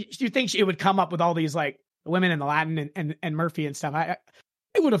 You think it would come up with all these, like, women in the Latin and Murphy and stuff. I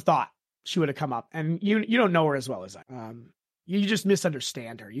would have thought she would have come up. And you don't know her as well as I. You just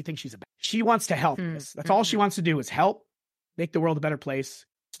misunderstand her. You think she wants to help. That's all she wants to do is help make the world a better place,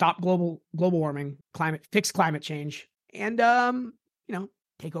 stop global warming, fix climate change, and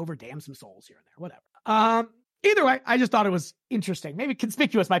take over, damn some souls here and there, whatever. Either way, I just thought it was interesting. Maybe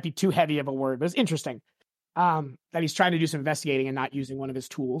conspicuous might be too heavy of a word, but it's interesting that he's trying to do some investigating and not using one of his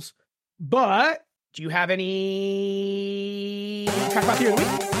tools. But do you have any talk about the week?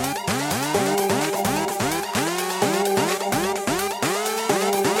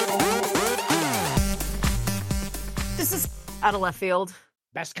 This is out of left field.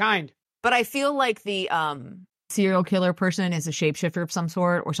 Best kind. But I feel like the serial killer person is a shapeshifter of some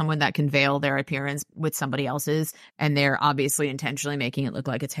sort, or someone that can veil their appearance with somebody else's, and they're obviously intentionally making it look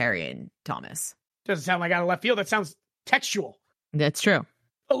like it's Harry and Thomas. Doesn't sound like out of left field. That sounds textual. That's true.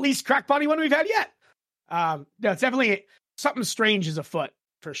 The least crackpotty one we've had yet. No, it's definitely something strange is afoot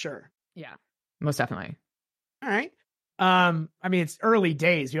for sure. Yeah, most definitely. All right. I mean, it's early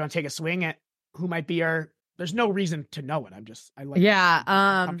days. You want to take a swing at who might be there's no reason to know it. I like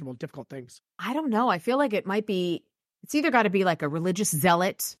comfortable, difficult things. I don't know. I feel like it's either got to be like a religious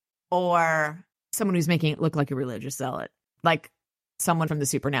zealot or someone who's making it look like a religious zealot, like someone from the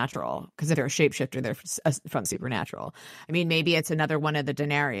supernatural. Because if they're a shapeshifter, they're from supernatural. I mean, maybe it's another one of the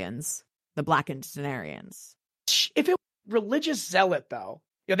Denarians, the blackened Denarians. If it was religious zealot, though,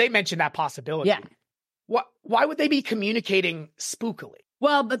 they mentioned that possibility. Yeah. Why would they be communicating spookily?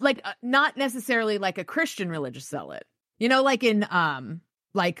 Well, but like not necessarily like a Christian religious zealot. Like in in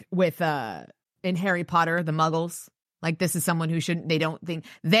Harry Potter, the Muggles. Like this is someone who they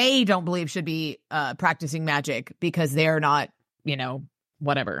don't believe should be practicing magic because they're not,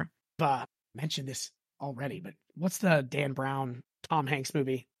 whatever. Mentioned this already, but what's the Dan Brown Tom Hanks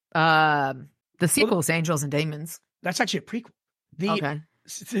movie? The sequel's Angels and Demons. That's actually a prequel. Okay.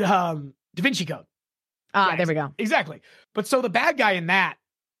 Da Vinci Code. Yeah, there we go. Exactly. But so the bad guy in that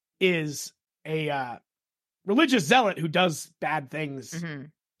is a religious zealot who does bad things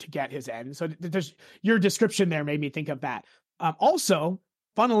to get his end. So your description there made me think of that. Also,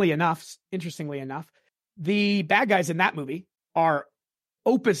 interestingly enough, the bad guys in that movie are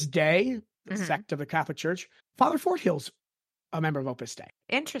Opus Dei, the sect of the Catholic Church. Father Forthill's a member of Opus Dei.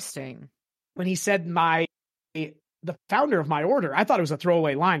 Interesting. When he said, my the founder of my order. I thought it was a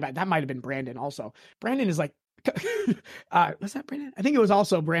throwaway line, but that might have been Brandon also. Brandon is like, was that Brandon? I think it was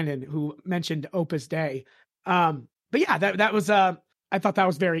also Brandon who mentioned Opus Dei. But yeah, that was, I thought that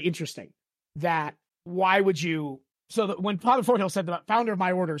was very interesting. That why would you, so that when Father Fort Hill said the founder of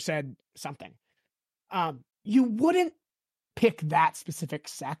my order said something, you wouldn't pick that specific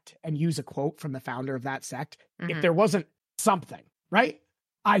sect and use a quote from the founder of that sect if there wasn't something, right?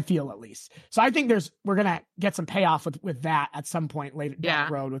 I feel, at least. So I think we're going to get some payoff with that at some point later down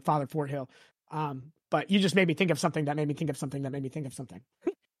the road with Father Fort Hill. But you just made me think of something that made me think of something that made me think of something.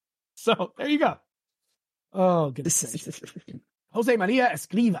 So there you go. Oh, goodness. Jose Maria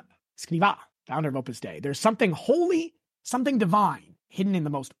Escriva, founder of Opus Dei. There's something holy, something divine hidden in the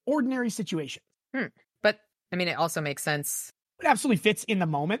most ordinary situations. But I mean, it also makes sense. It absolutely fits in the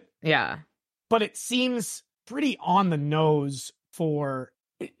moment. Yeah. But it seems pretty on the nose for,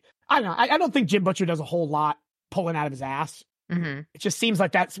 I don't know. I don't think Jim Butcher does a whole lot pulling out of his ass. It just seems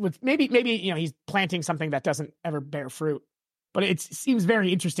like that's with maybe, he's planting something that doesn't ever bear fruit. But it seems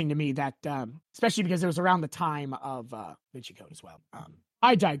very interesting to me that, especially because it was around the time of Vinci Code as well.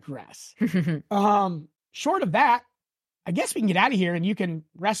 I digress. Short of that, I guess we can get out of here and you can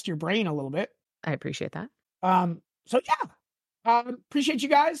rest your brain a little bit. I appreciate that. So yeah, appreciate you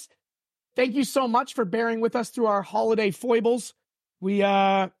guys. Thank you so much for bearing with us through our holiday foibles. We took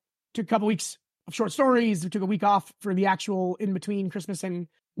a couple weeks of short stories. We took a week off for the actual in between Christmas and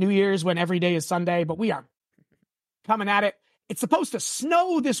New Year's when every day is Sunday, but we are coming at it. It's supposed to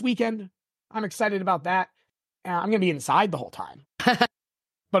snow this weekend. I'm excited about that. I'm going to be inside the whole time, but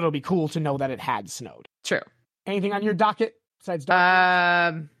it'll be cool to know that it had snowed. True. Anything on your docket besides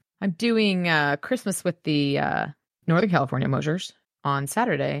I'm doing Christmas with the Northern California Mosers on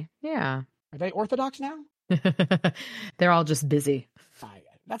Saturday. Yeah. Are they Orthodox now? They're all just busy.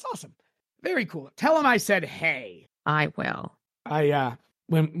 That's awesome. Very cool. Tell them I said, hey. I will.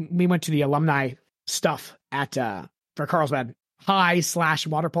 When we went to the alumni stuff at, for Carlsbad High /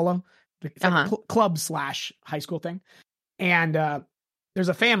 water polo, club / high school thing. And there's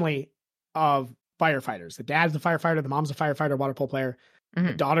a family of firefighters. The dad's a firefighter. The mom's a firefighter, water polo player.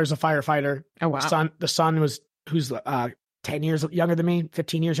 The daughter's a firefighter. Oh, wow. The son who's 10 years younger than me,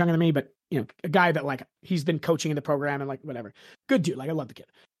 15 years younger than me, but a guy that like, he's been coaching in the program and like, whatever. Good dude. Like, I love the kid.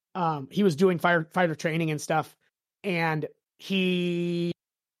 He was doing firefighter training and stuff. And he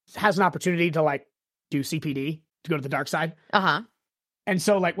has an opportunity to like do CPD, to go to the dark side. And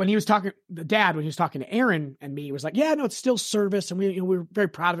so like when he was talking to Aaron and me, he was like, yeah, no, it's still service. And we were very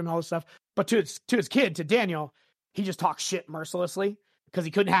proud of him and all this stuff. But to his kid, to Daniel, he just talks shit mercilessly because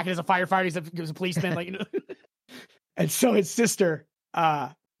he couldn't hack it as a firefighter. He was a policeman, And so his sister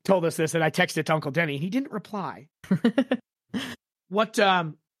told us this, and I texted to Uncle Denny. He didn't reply. What,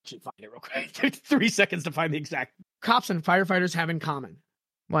 should find it real quick. It took 3 seconds to find the exact. Cops and firefighters have in common.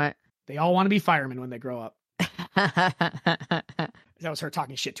 What? They all want to be firemen when they grow up. That was her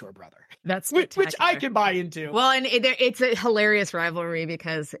talking shit to her brother. That's which I can buy into. Well, and it's a hilarious rivalry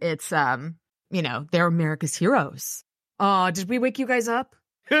because it's, they're America's heroes. Oh, did we wake you guys up?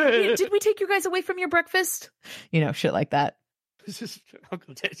 Did we take you guys away from your breakfast? Shit like that. This is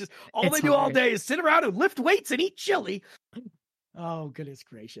Uncle Denny. Just all they do all day is sit around and lift weights and eat chili. Oh, goodness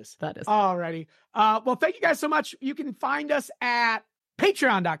gracious. That is. Alrighty. Well, thank you guys so much. You can find us at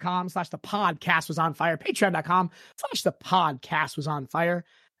patreon.com/thepodcastwasonfire, patreon.com/thepodcastwasonfire,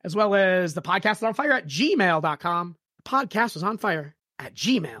 as well as the podcast was on fire at gmail.com. The podcast was on fire at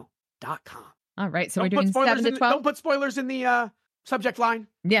gmail.com. All right. So we're doing 7 to 12. Don't put spoilers in the subject line.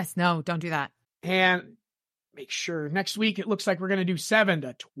 Yes. No, don't do that. And make sure next week it looks like we're going to do 7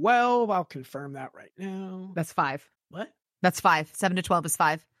 to 12. I'll confirm that right now. That's 5. What? That's 5. 7 to 12 is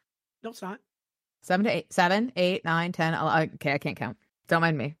 5. No, it's not. 7 to 8. 7, 8, 9, 10, 11. Okay, I can't count. Don't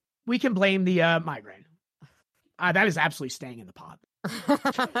mind me. We can blame the migraine. That is absolutely staying in the pod.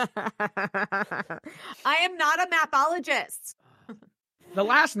 I am not a mapologist. The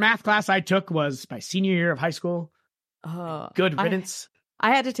last math class I took was my senior year of high school. Good riddance.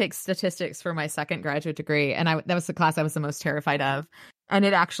 I had to take statistics for my second graduate degree, and that was the class I was the most terrified of. And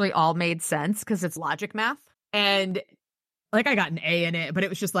it actually all made sense because it's logic math. And like I got an A in it, but it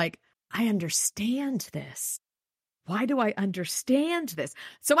was just like, I understand this. Why do I understand this?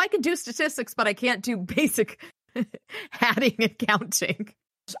 So I can do statistics, but I can't do basic adding and counting.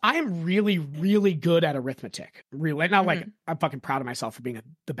 I am really, really good at arithmetic. Really, not like I'm fucking proud of myself for being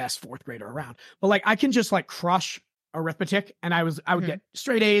the best fourth grader around, but like I can just like crush arithmetic, and I would get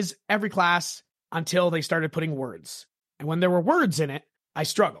straight A's every class until they started putting words. And when there were words in it, I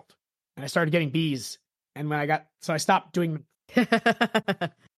struggled, and I started getting B's. And when I stopped doing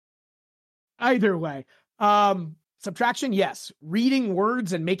either way. Subtraction, yes. Reading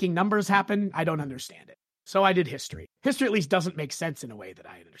words and making numbers happen, I don't understand it. So I did history. History at least doesn't make sense in a way that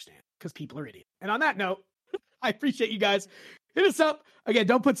I understand because people are idiots. And on that note, I appreciate you guys. Hit us up. Again,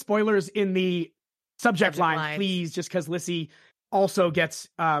 don't put spoilers in the subject line, please, just because Lissy also gets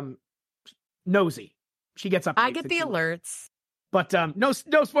nosy. She gets up. I get the alerts. But no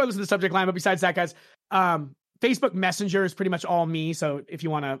spoilers in the subject line. But besides that, guys, Facebook Messenger is pretty much all me. So if you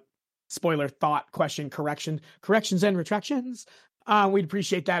want to spoiler, thought, question, corrections and retractions, we'd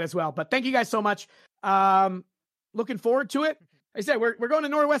appreciate that as well. But thank you guys so much. Looking forward to it. Like I said, we're going to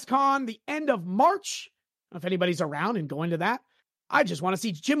Norwest Con the end of March. I don't know if anybody's around and going to that. I just want to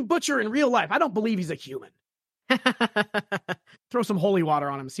see Jim Butcher in real life. I don't believe he's a human. Throw some holy water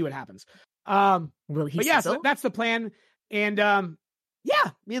on him, see what happens. Will he? But yeah, so that's the plan. And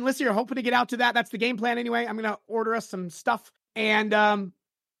yeah, me and Lissy are hoping to get out to that. That's the game plan anyway. I'm gonna order us some stuff. And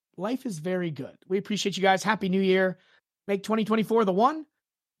life is very good. We appreciate you guys. Happy New Year. Make 2024 the one.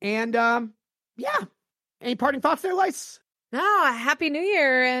 And yeah. Any parting thoughts there, Lice? No, Happy New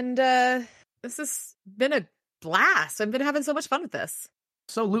Year. And this has been a blast. I've been having so much fun with this.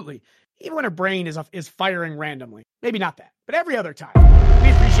 Absolutely. Even when her brain is firing randomly. Maybe not that, but every other time. We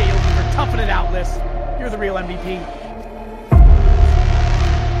appreciate you for toughing it out, Liz. You're the real MVP.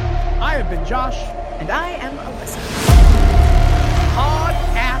 I have been Josh. And I am Alyssa.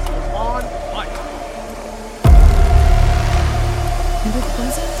 Podcast on fire. And it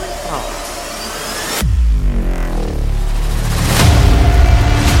wasn't my fault.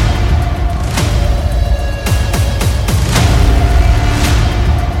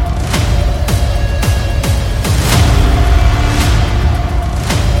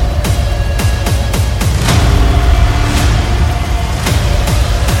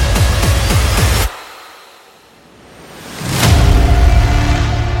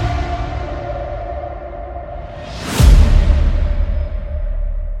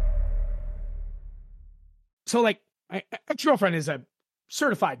 So, like, my ex-girlfriend is a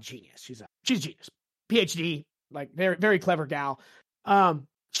certified genius. She's a genius. PhD, like, very, very clever gal.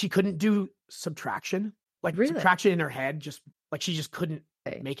 She couldn't do subtraction. Like, really? Subtraction in her head, just, like, she just couldn't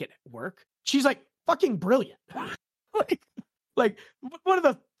make it work. She's, like, fucking brilliant. like, one of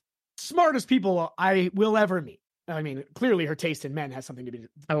the smartest people I will ever meet. I mean, clearly her taste in men has something to be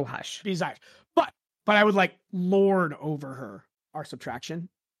desired. But I would, like, lord over her, our subtraction.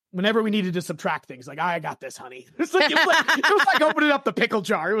 Whenever we needed to subtract things, like, I got this, honey. It was like opening up the pickle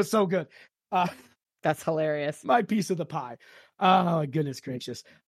jar. It was so good. That's hilarious. My piece of the pie. Oh, goodness gracious.